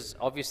 Shaykh, this is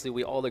obviously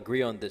we all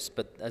agree on this,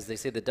 but as they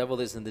say, the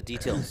devil is in the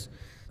details.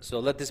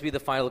 So let this be the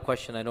final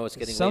question. I know it's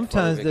getting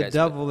sometimes late for you the guys,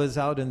 devil is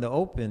out in the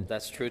open.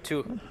 That's true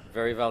too.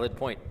 Very valid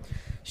point.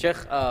 Shaykh,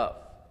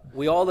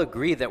 we all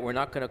agree that we're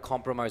not going to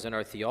compromise on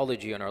our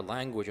theology, on our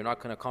language. We're not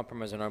going to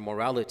compromise on our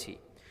morality.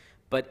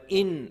 But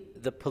in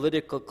the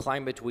political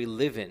climate we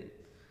live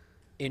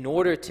in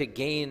order to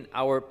gain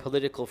our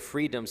political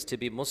freedoms to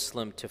be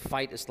Muslim, to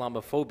fight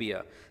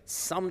Islamophobia,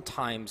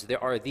 sometimes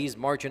there are these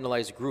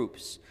marginalized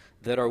groups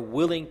that are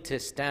willing to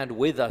stand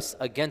with us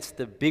against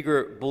the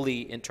bigger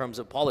bully in terms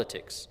of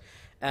politics.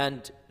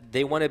 And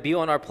they want to be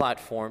on our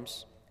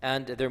platforms,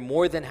 and they're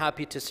more than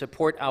happy to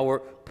support our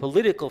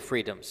political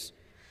freedoms.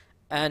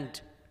 And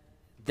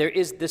there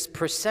is this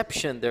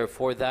perception,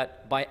 therefore,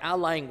 that by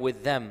allying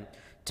with them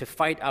to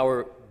fight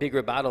our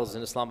bigger battles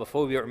in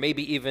Islamophobia, or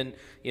maybe even,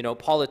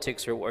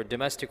 politics or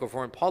domestic or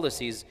foreign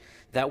policies,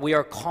 that we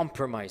are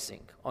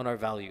compromising on our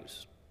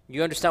values.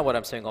 You understand what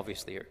I'm saying,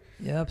 obviously, here?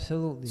 Yeah,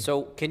 absolutely.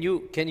 So can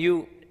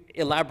you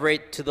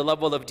elaborate to the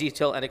level of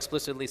detail and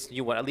explicitly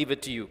you want? I'll leave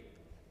it to you.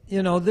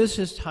 This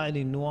is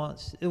highly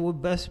nuanced. It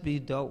would best be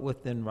dealt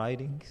with in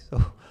writing,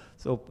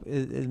 so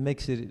it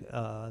makes it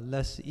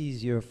less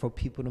easier for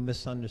people to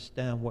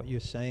misunderstand what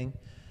you're saying.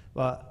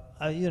 But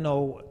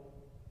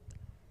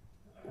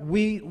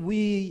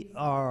we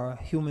are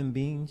human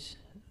beings.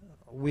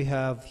 We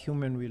have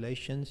human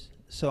relations.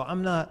 So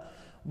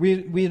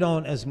we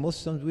don't, as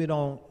Muslims, we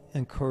don't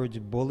encourage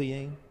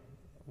bullying.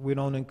 We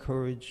don't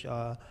encourage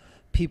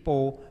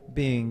people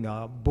being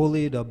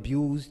bullied,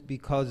 abused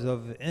because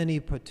of any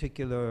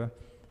particular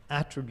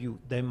attribute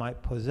they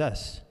might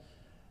possess.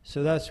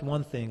 So that's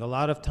one thing. A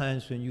lot of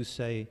times when you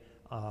say,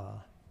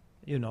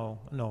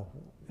 no,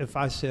 if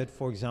I said,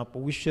 for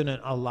example, we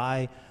shouldn't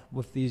ally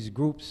with these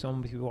groups,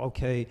 some people,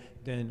 okay,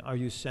 then are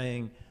you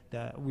saying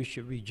that we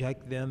should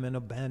reject them and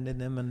abandon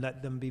them and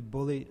let them be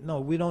bullied? No,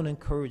 we don't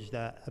encourage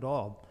that at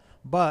all.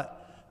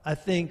 But I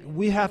think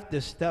we have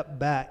to step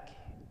back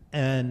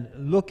and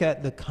look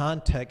at the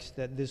context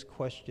that this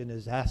question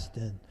is asked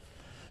in.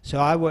 So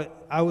I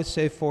would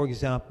say, for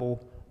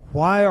example,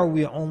 why are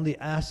we only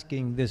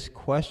asking this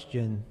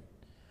question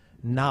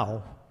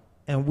now,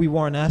 and we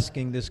weren't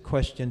asking this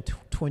question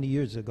 20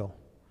 years ago?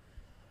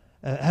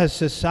 Has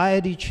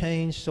society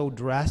changed so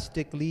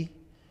drastically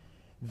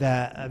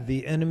that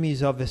the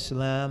enemies of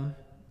Islam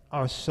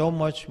are so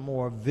much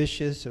more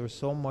vicious or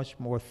so much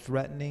more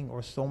threatening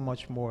or so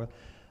much more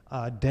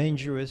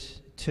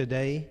dangerous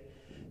today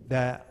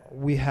that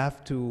we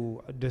have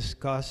to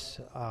discuss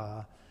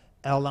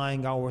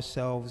allying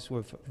ourselves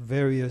with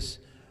various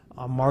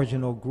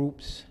marginal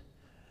groups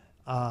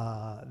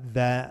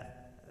that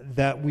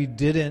we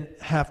didn't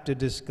have to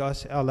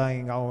discuss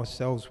allying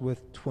ourselves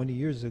with 20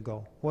 years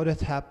ago? What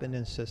has happened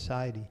in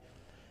society?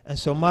 And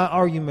so my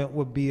argument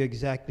would be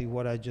exactly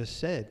what I just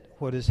said.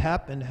 What has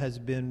happened has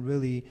been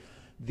really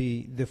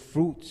the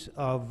fruits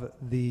of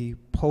the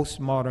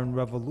postmodern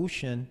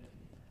revolution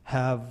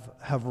have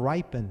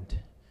ripened.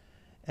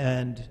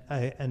 And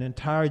an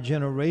entire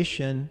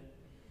generation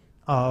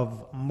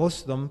of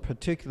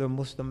particular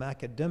Muslim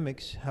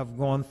academics have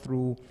gone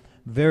through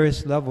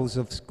various levels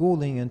of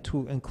schooling,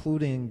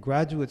 including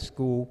graduate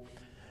school,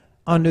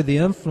 under the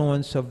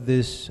influence of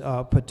this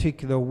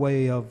particular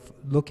way of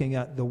looking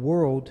at the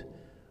world,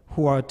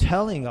 who are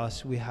telling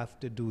us we have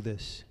to do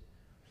this.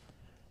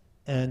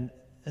 And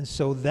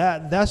so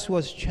that's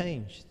what's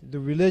changed. The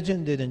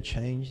religion didn't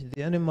change.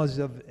 The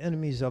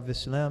enemies of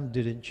Islam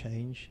didn't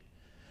change.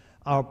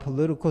 Our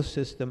political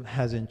system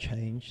hasn't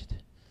changed.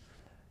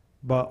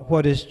 But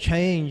what has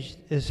changed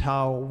is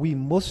how we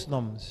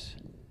Muslims,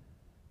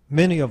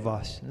 many of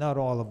us, not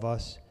all of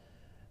us,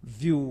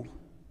 view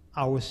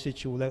our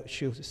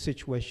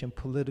situation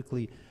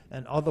politically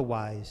and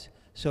otherwise.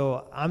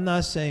 So I'm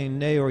not saying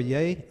nay or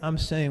yay. I'm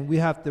saying we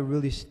have to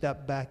really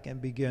step back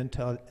and begin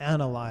to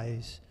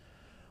analyze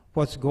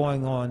what's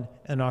going on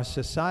in our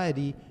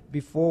society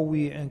before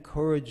we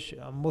encourage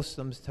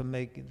Muslims to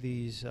make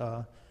these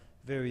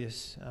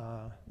various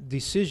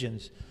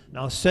decisions.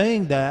 Now,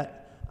 saying that,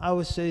 I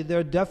would say there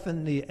are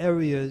definitely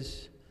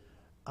areas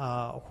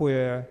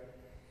where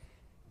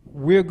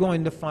we're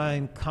going to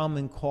find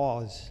common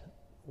cause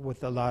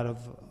with a lot of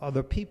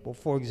other people.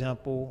 For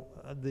example,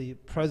 the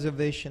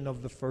preservation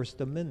of the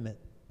First Amendment.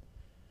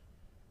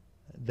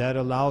 That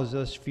allows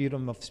us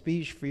freedom of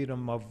speech,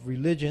 freedom of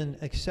religion,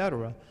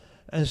 etc.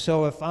 And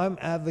so if I'm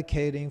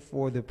advocating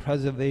for the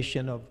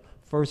preservation of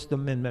First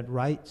Amendment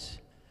rights,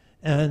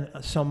 and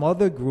some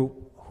other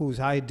group whose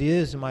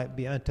ideas might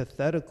be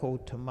antithetical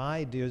to my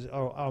ideas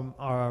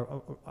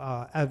are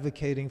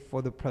advocating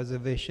for the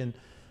preservation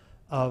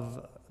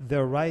of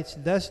their rights,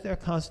 that's their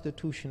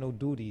constitutional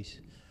duties.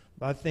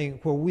 But I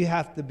think where we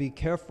have to be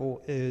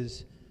careful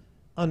is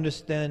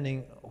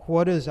understanding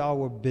what is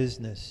our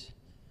business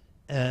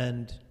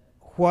and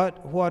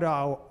what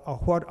are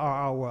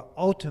our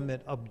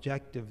ultimate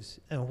objectives,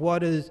 and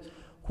what is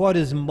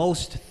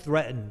most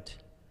threatened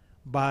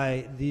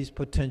by these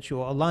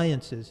potential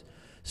alliances.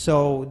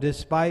 So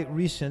despite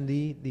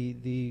recently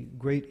the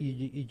great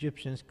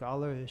Egyptian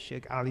scholar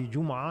Sheikh Ali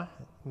Jum'ah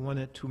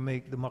wanted to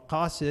make the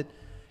maqasid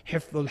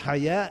hifdul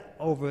hayat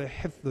over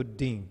hifdul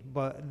deen,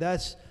 but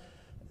that's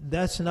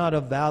not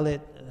a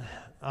valid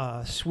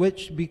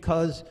switch,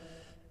 because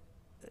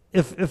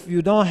if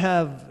you don't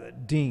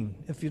have deen,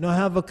 if you don't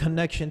have a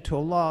connection to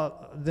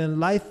Allah, then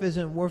life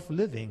isn't worth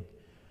living.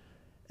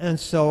 And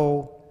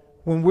so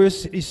when we're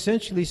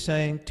essentially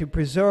saying to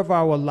preserve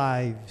our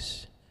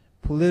lives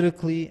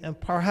politically and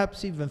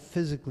perhaps even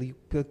physically,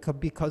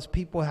 because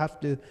people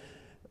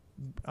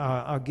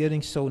are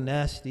getting so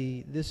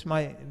nasty, this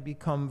might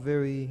become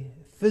very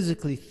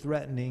physically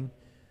threatening,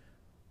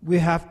 we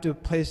have to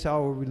place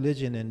our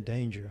religion in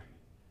danger.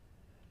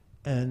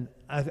 And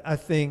I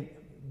think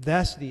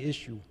that's the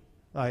issue.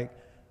 Like,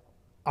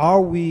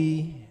 are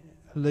we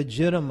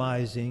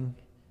legitimizing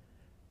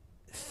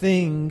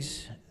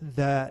things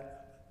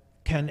that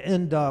can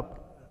end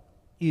up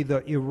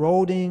either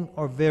eroding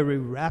or very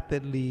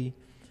rapidly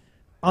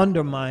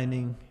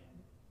undermining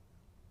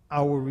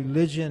our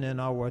religion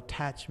and our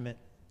attachment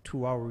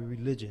to our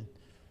religion?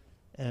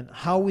 And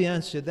how we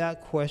answer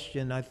that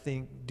question, I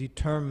think,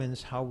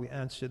 determines how we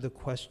answer the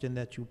question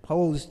that you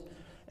posed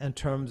in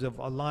terms of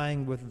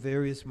aligning with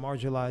various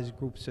marginalized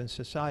groups in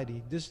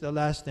society. This is the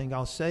last thing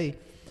I'll say,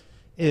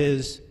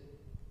 is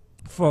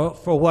for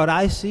what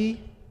I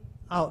see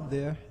out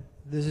there,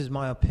 this is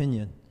my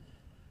opinion,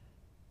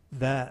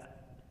 that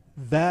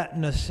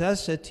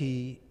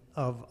necessity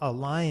of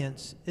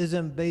alliance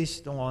isn't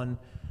based on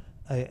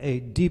a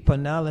deep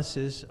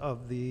analysis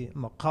of the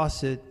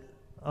maqasid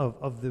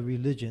of the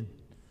religion.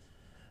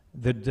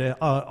 The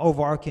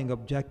overarching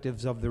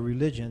objectives of the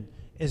religion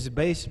is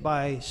based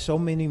by so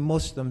many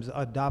Muslims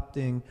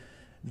adopting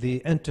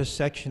the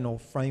intersectional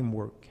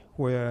framework,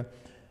 where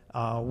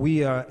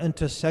we are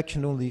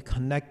intersectionally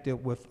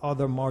connected with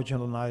other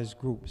marginalized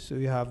groups. So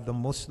you have the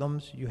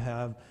Muslims, you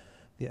have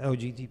the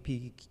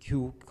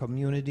LGBTQ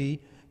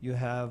community, you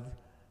have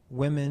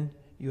women,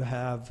 you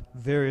have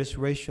various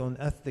racial and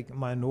ethnic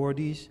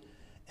minorities,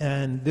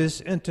 and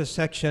this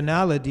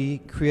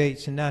intersectionality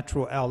creates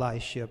natural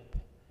allyship.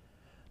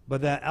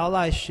 But that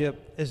allyship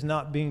is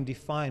not being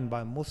defined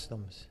by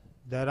Muslims.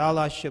 That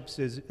allyship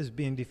is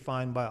being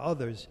defined by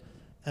others.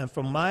 And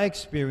from my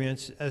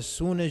experience, as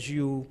soon as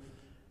you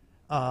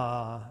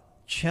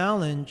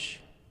challenge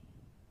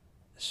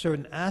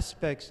certain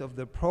aspects of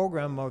the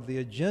program or the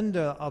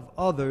agenda of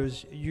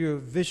others, you're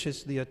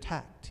viciously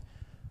attacked,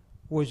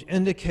 which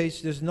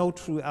indicates there's no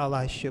true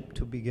allyship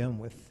to begin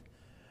with,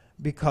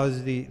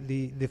 because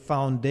the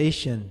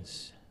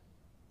foundations,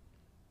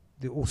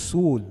 the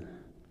usul,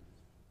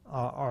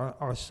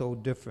 are so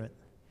different.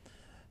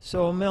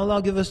 So may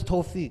Allah give us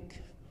tawfiq.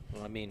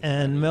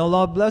 And may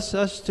Allah bless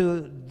us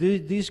to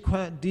these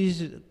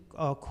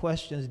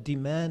questions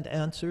demand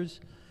answers,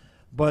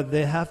 but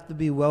they have to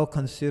be well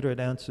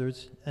considered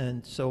answers.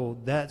 And so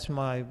that's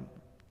my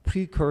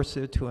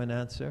precursor to an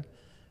answer,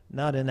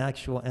 not an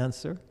actual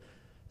answer.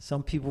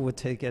 Some people would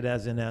take it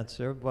as an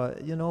answer,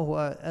 but you know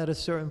what, at a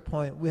certain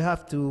point we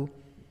have to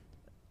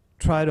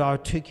try to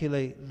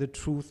articulate the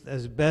truth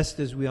as best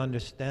as we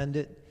understand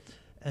it,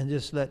 and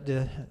just let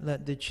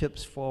the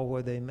chips fall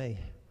where they may.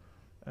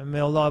 And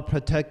may Allah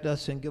protect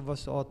us and give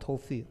us all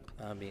tawfiq.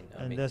 Ameen.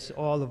 And that's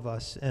all of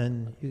us.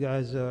 And you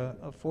guys are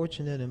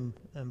fortunate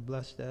and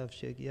blessed to have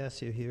Shaykh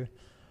Yasir here.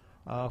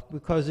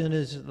 Because in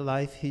his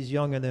life, he's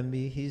younger than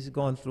me. He's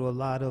gone through a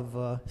lot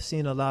of,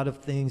 seen a lot of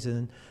things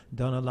and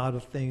done a lot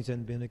of things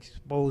and been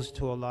exposed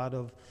to a lot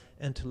of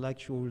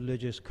intellectual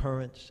religious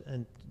currents.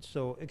 And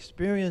so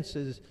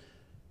experiences,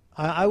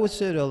 I would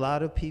say to a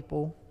lot of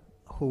people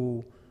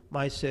who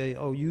might say,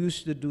 oh, you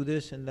used to do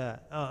this and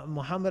that.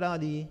 Muhammad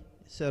Ali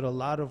said a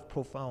lot of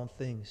profound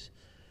things.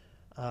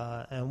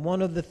 And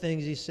one of the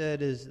things he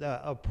said is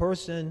that a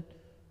person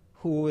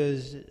who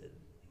is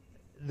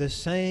the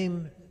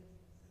same,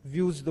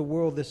 views the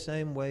world the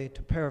same way,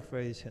 to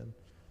paraphrase him,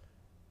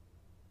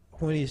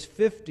 when he's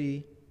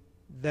 50,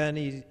 that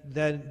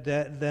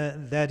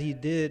he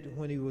did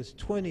when he was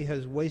 20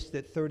 has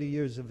wasted 30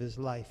 years of his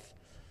life.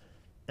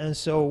 And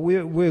so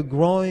we're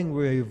growing,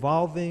 we're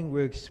evolving,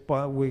 we're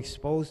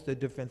exposed to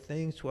different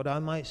things. What I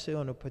might say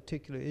on a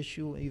particular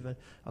issue, even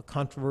a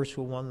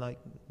controversial one like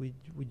we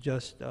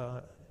just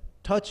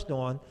touched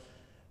on,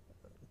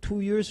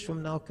 2 years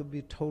from now could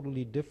be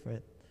totally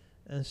different.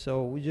 And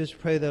so we just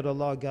pray that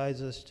Allah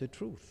guides us to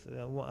truth.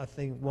 I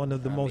think one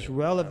of the most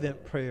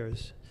relevant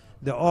prayers,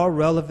 they're all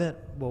relevant,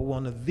 but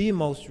one of the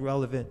most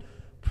relevant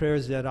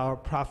prayers that our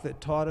Prophet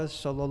taught us,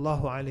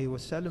 sallallahu alaihi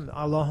wasallam,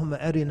 Allahumma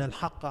arina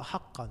al-haqqa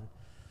haqqan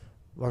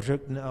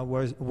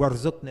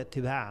warzuqna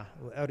ittiba'ah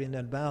wa arina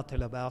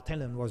al-batila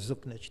batilan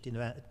warzuqna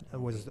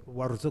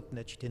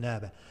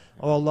ijtinabah.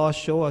 Oh Allah,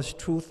 show us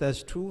truth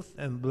as truth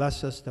and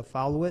bless us to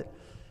follow it.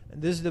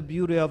 And this is the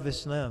beauty of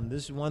Islam.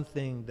 This is one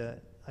thing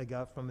that I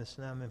got from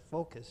Islam in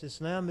focus.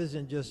 Islam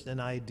isn't just an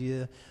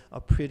idea,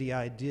 a pretty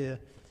idea.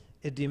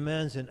 It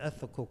demands an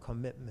ethical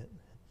commitment.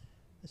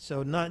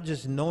 So not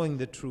just knowing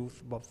the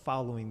truth, but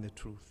following the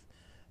truth.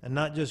 And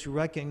not just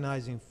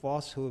recognizing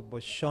falsehood,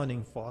 but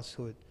shunning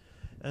falsehood.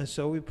 And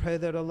so we pray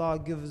that Allah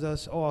gives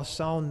us all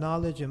sound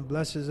knowledge and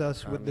blesses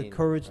us with the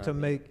courage to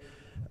make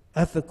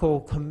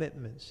ethical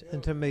commitments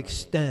and to make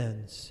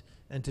stands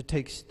and to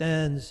take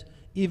stands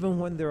even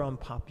when they're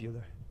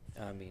unpopular.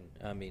 Ameen,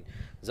 ameen.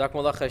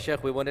 Jazakumullah khair,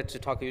 Shaykh. We wanted to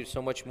talk to you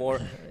so much more.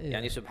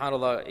 Yani,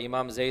 subhanAllah,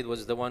 Imam Zaid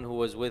was the one who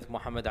was with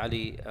Muhammad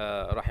Ali,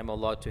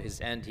 rahimahullah, to his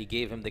end. He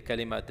gave him the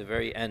kalima at the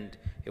very end.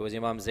 It was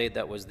Imam Zaid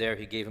that was there.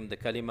 He gave him the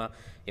kalima.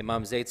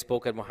 Imam Zaid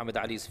spoke at Muhammad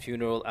Ali's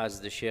funeral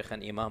as the Shaykh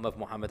and Imam of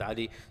Muhammad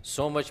Ali.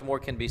 So much more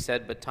can be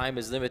said, but time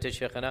is limited,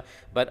 Shaykhana.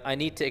 But I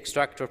need to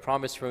extract a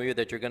promise from you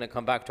that you're going to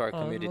come back to our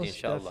community,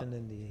 inshallah.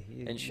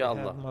 Definitely.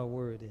 Inshallah. You have my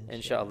word,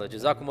 Inshallah.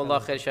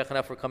 Jazakumullah khair,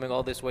 Shaykhana, for coming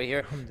all this way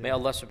here. May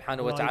Allah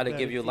subhanahu wa ta'ala to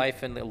give you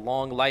life and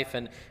long life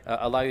and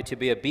allow you to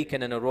be a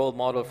beacon and a role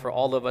model for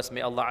all of us.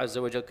 May Allah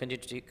Azza wa Jal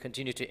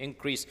continue to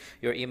increase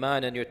your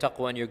iman and your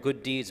taqwa and your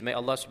good deeds. May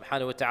Allah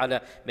subhanahu wa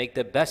ta'ala make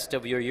the best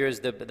of your years,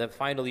 the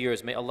final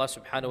years. May Allah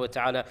subhanahu wa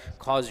ta'ala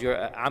cause your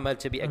amal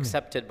to be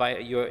accepted by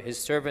His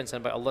servants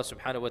and by Allah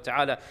subhanahu wa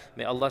ta'ala.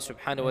 May Allah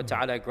subhanahu wa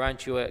ta'ala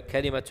grant you a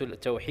kalimatul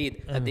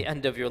tawheed at the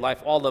end of your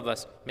life, all of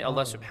us. May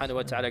Allah subhanahu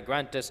wa ta'ala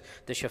grant us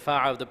the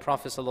shafa'ah of the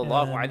Prophet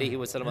sallallahu alayhi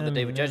wa sallam on the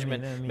Day of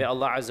Judgment. May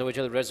Allah Azza wa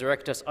Jal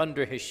resurrect us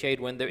under His shade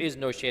when there is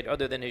no shade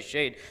other than His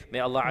shade. May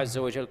Allah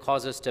Azza wa Jal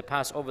cause us to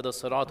pass over the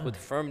sirat with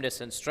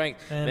firmness and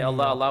strength. May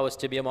Allah allow us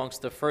to be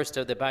amongst the first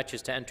of the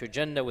batches to enter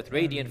Jannah with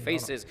radiant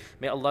faces.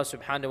 May Allah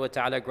subhanahu wa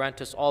ta'ala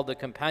grant us all the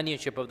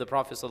companionship of the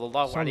Prophet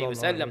sallallahu alayhi wa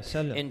sallam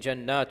in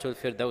Jannatul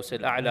Firdaus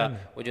al-A'la.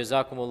 Wa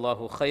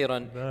jazakumullahu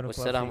khairan.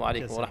 Wassalamu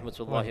alaikum wa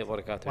rahmatullahi wa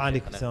barakatuh. Wa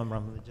alaikum assalam wa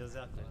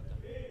rahmatullahi.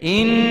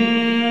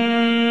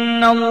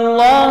 إن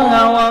الله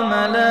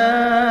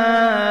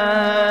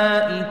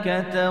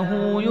وملائكته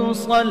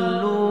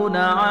يصلون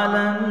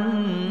على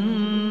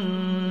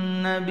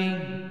النبي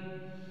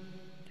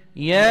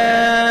يا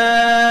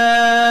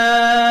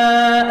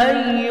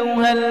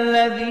أيها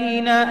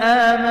الذين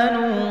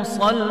آمنوا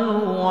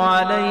صلوا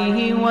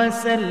عليه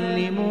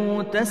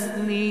وسلموا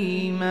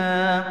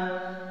تسليما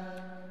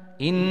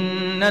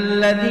إن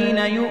الذين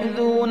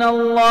يؤذون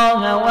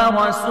الله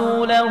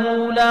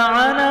ورسوله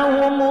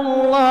لعنهم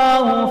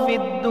الله في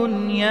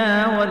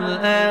الدنيا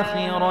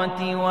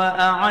والآخرة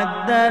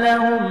وأعد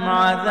لهم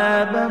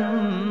عذابا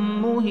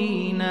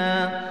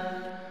مهينا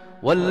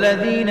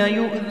والذين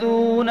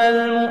يؤذون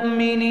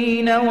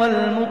المؤمنين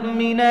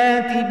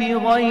والمؤمنات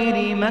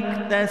بغير ما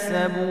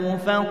اكتسبوا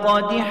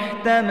فقد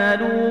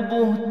احتملوا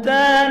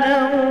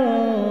بهتانا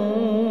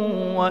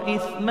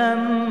وإثما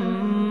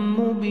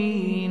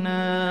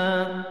مبينا